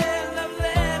 baby. Love,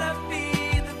 let her be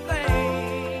the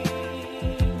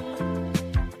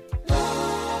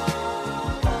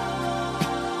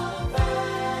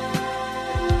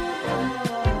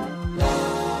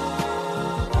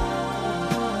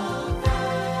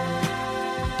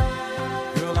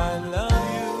girl, I love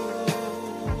you.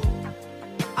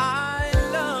 I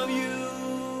love you.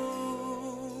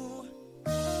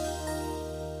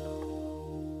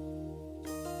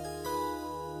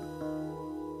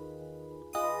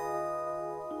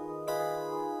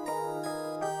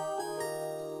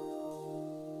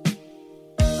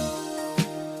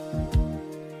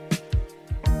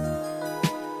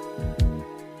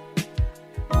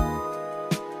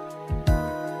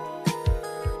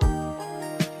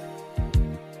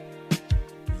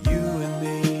 You and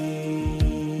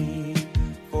me,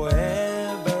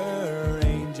 forever,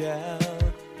 angel.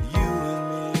 You and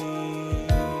me,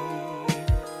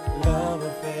 love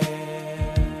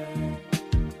affair.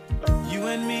 You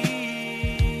and me,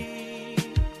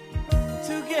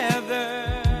 together,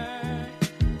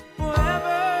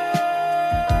 forever.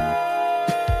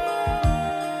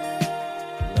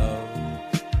 Love,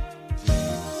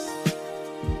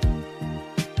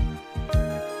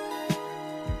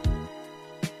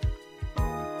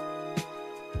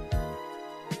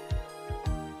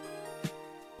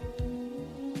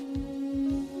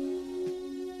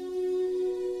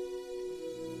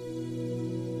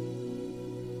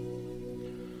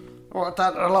 Alright,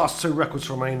 down to the last two records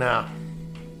from me now.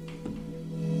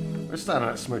 Let's stay in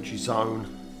that smoochy zone.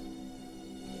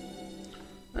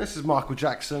 This is Michael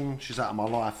Jackson, She's Out of My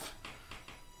Life.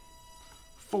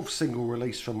 Fourth single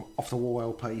release from Off the Wall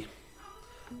LP.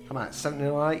 Come out 70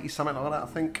 or 80, something like that, I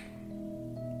think.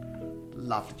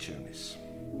 Lovely tune this.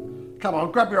 Come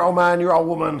on, grab your old man, your old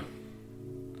woman,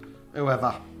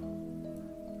 whoever.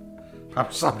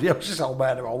 Perhaps somebody else's old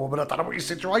man or old woman. I don't know what your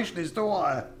situation is, do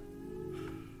I?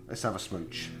 Let's have a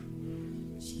smooch.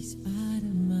 She's out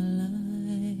of my life.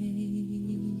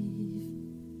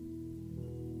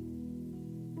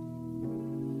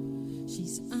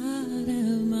 She's out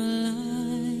of my life.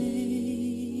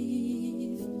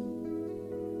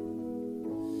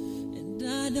 And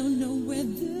I don't know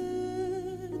whether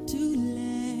to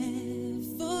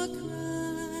laugh or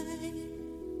cry.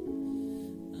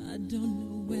 I don't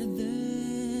know whether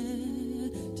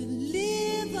to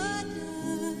live or die.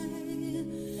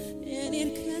 And it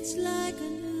cuts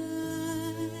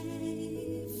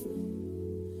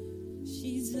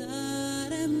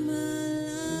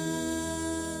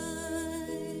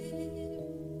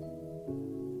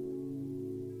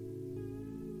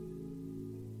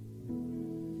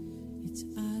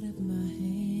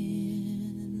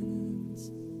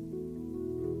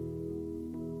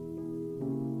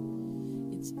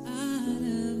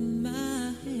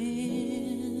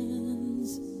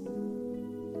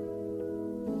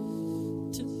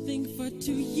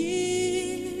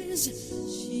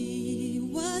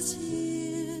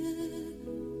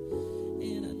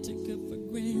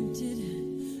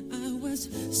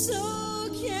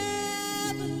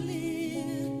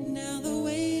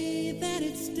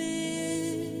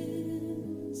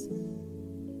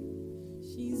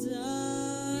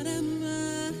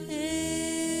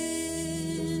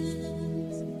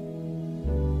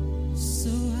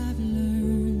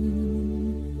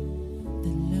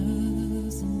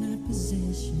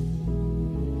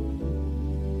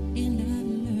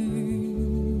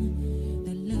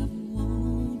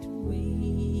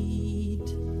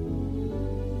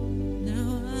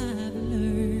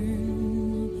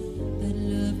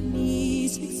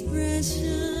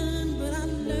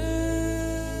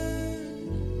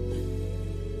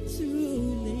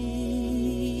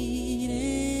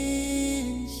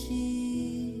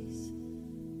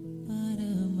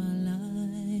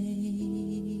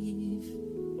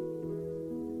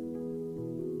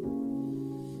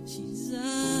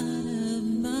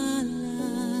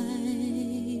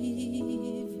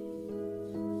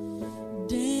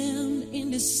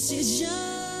decision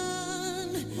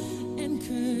and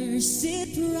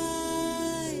cursed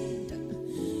pride.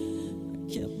 I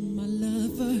kept my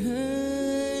love for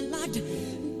her locked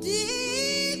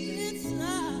deep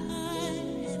inside,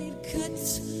 and it cuts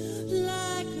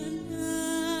like a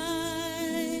knife.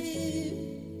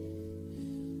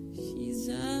 She's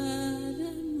out of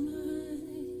my life.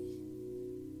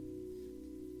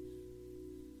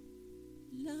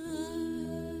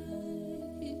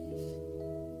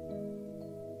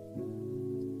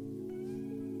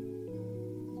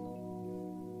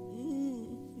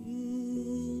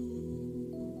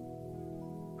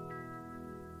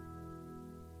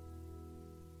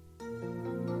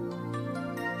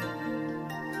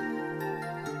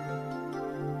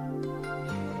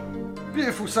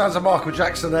 Beautiful sounds of Michael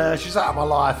Jackson there. She's out of my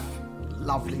life.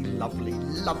 Lovely, lovely,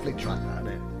 lovely track, that,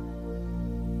 isn't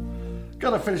it?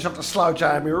 Gonna finish off the slow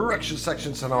jam erection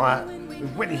section tonight with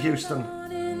Whitney Houston.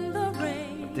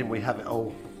 But didn't we have it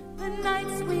all?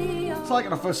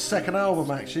 Taken off her second album,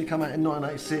 actually, come out in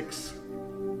 1986.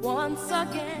 Once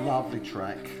again, lovely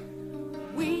track.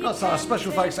 Got to say a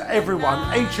special thanks to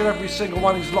everyone, each and every single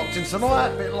one who's locked in tonight,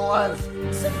 a bit live.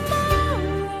 And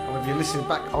if you're listening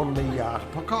back on the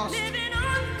podcast,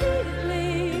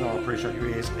 you know I appreciate your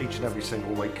ears each and every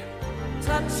single week.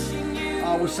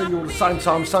 I will see you all the same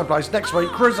time, same place next week.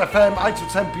 Cruise FM, 8 to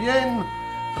 10 p.m.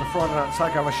 for the Friday Night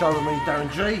Takeover show with me,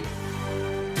 Darren G.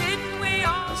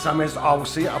 And Sam is, I will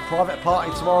see you at a private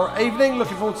party tomorrow evening.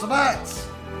 Looking forward to that.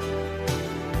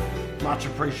 Much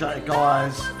appreciated,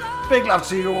 guys. Big love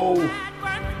to you all.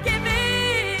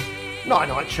 Night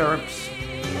night, cherubs.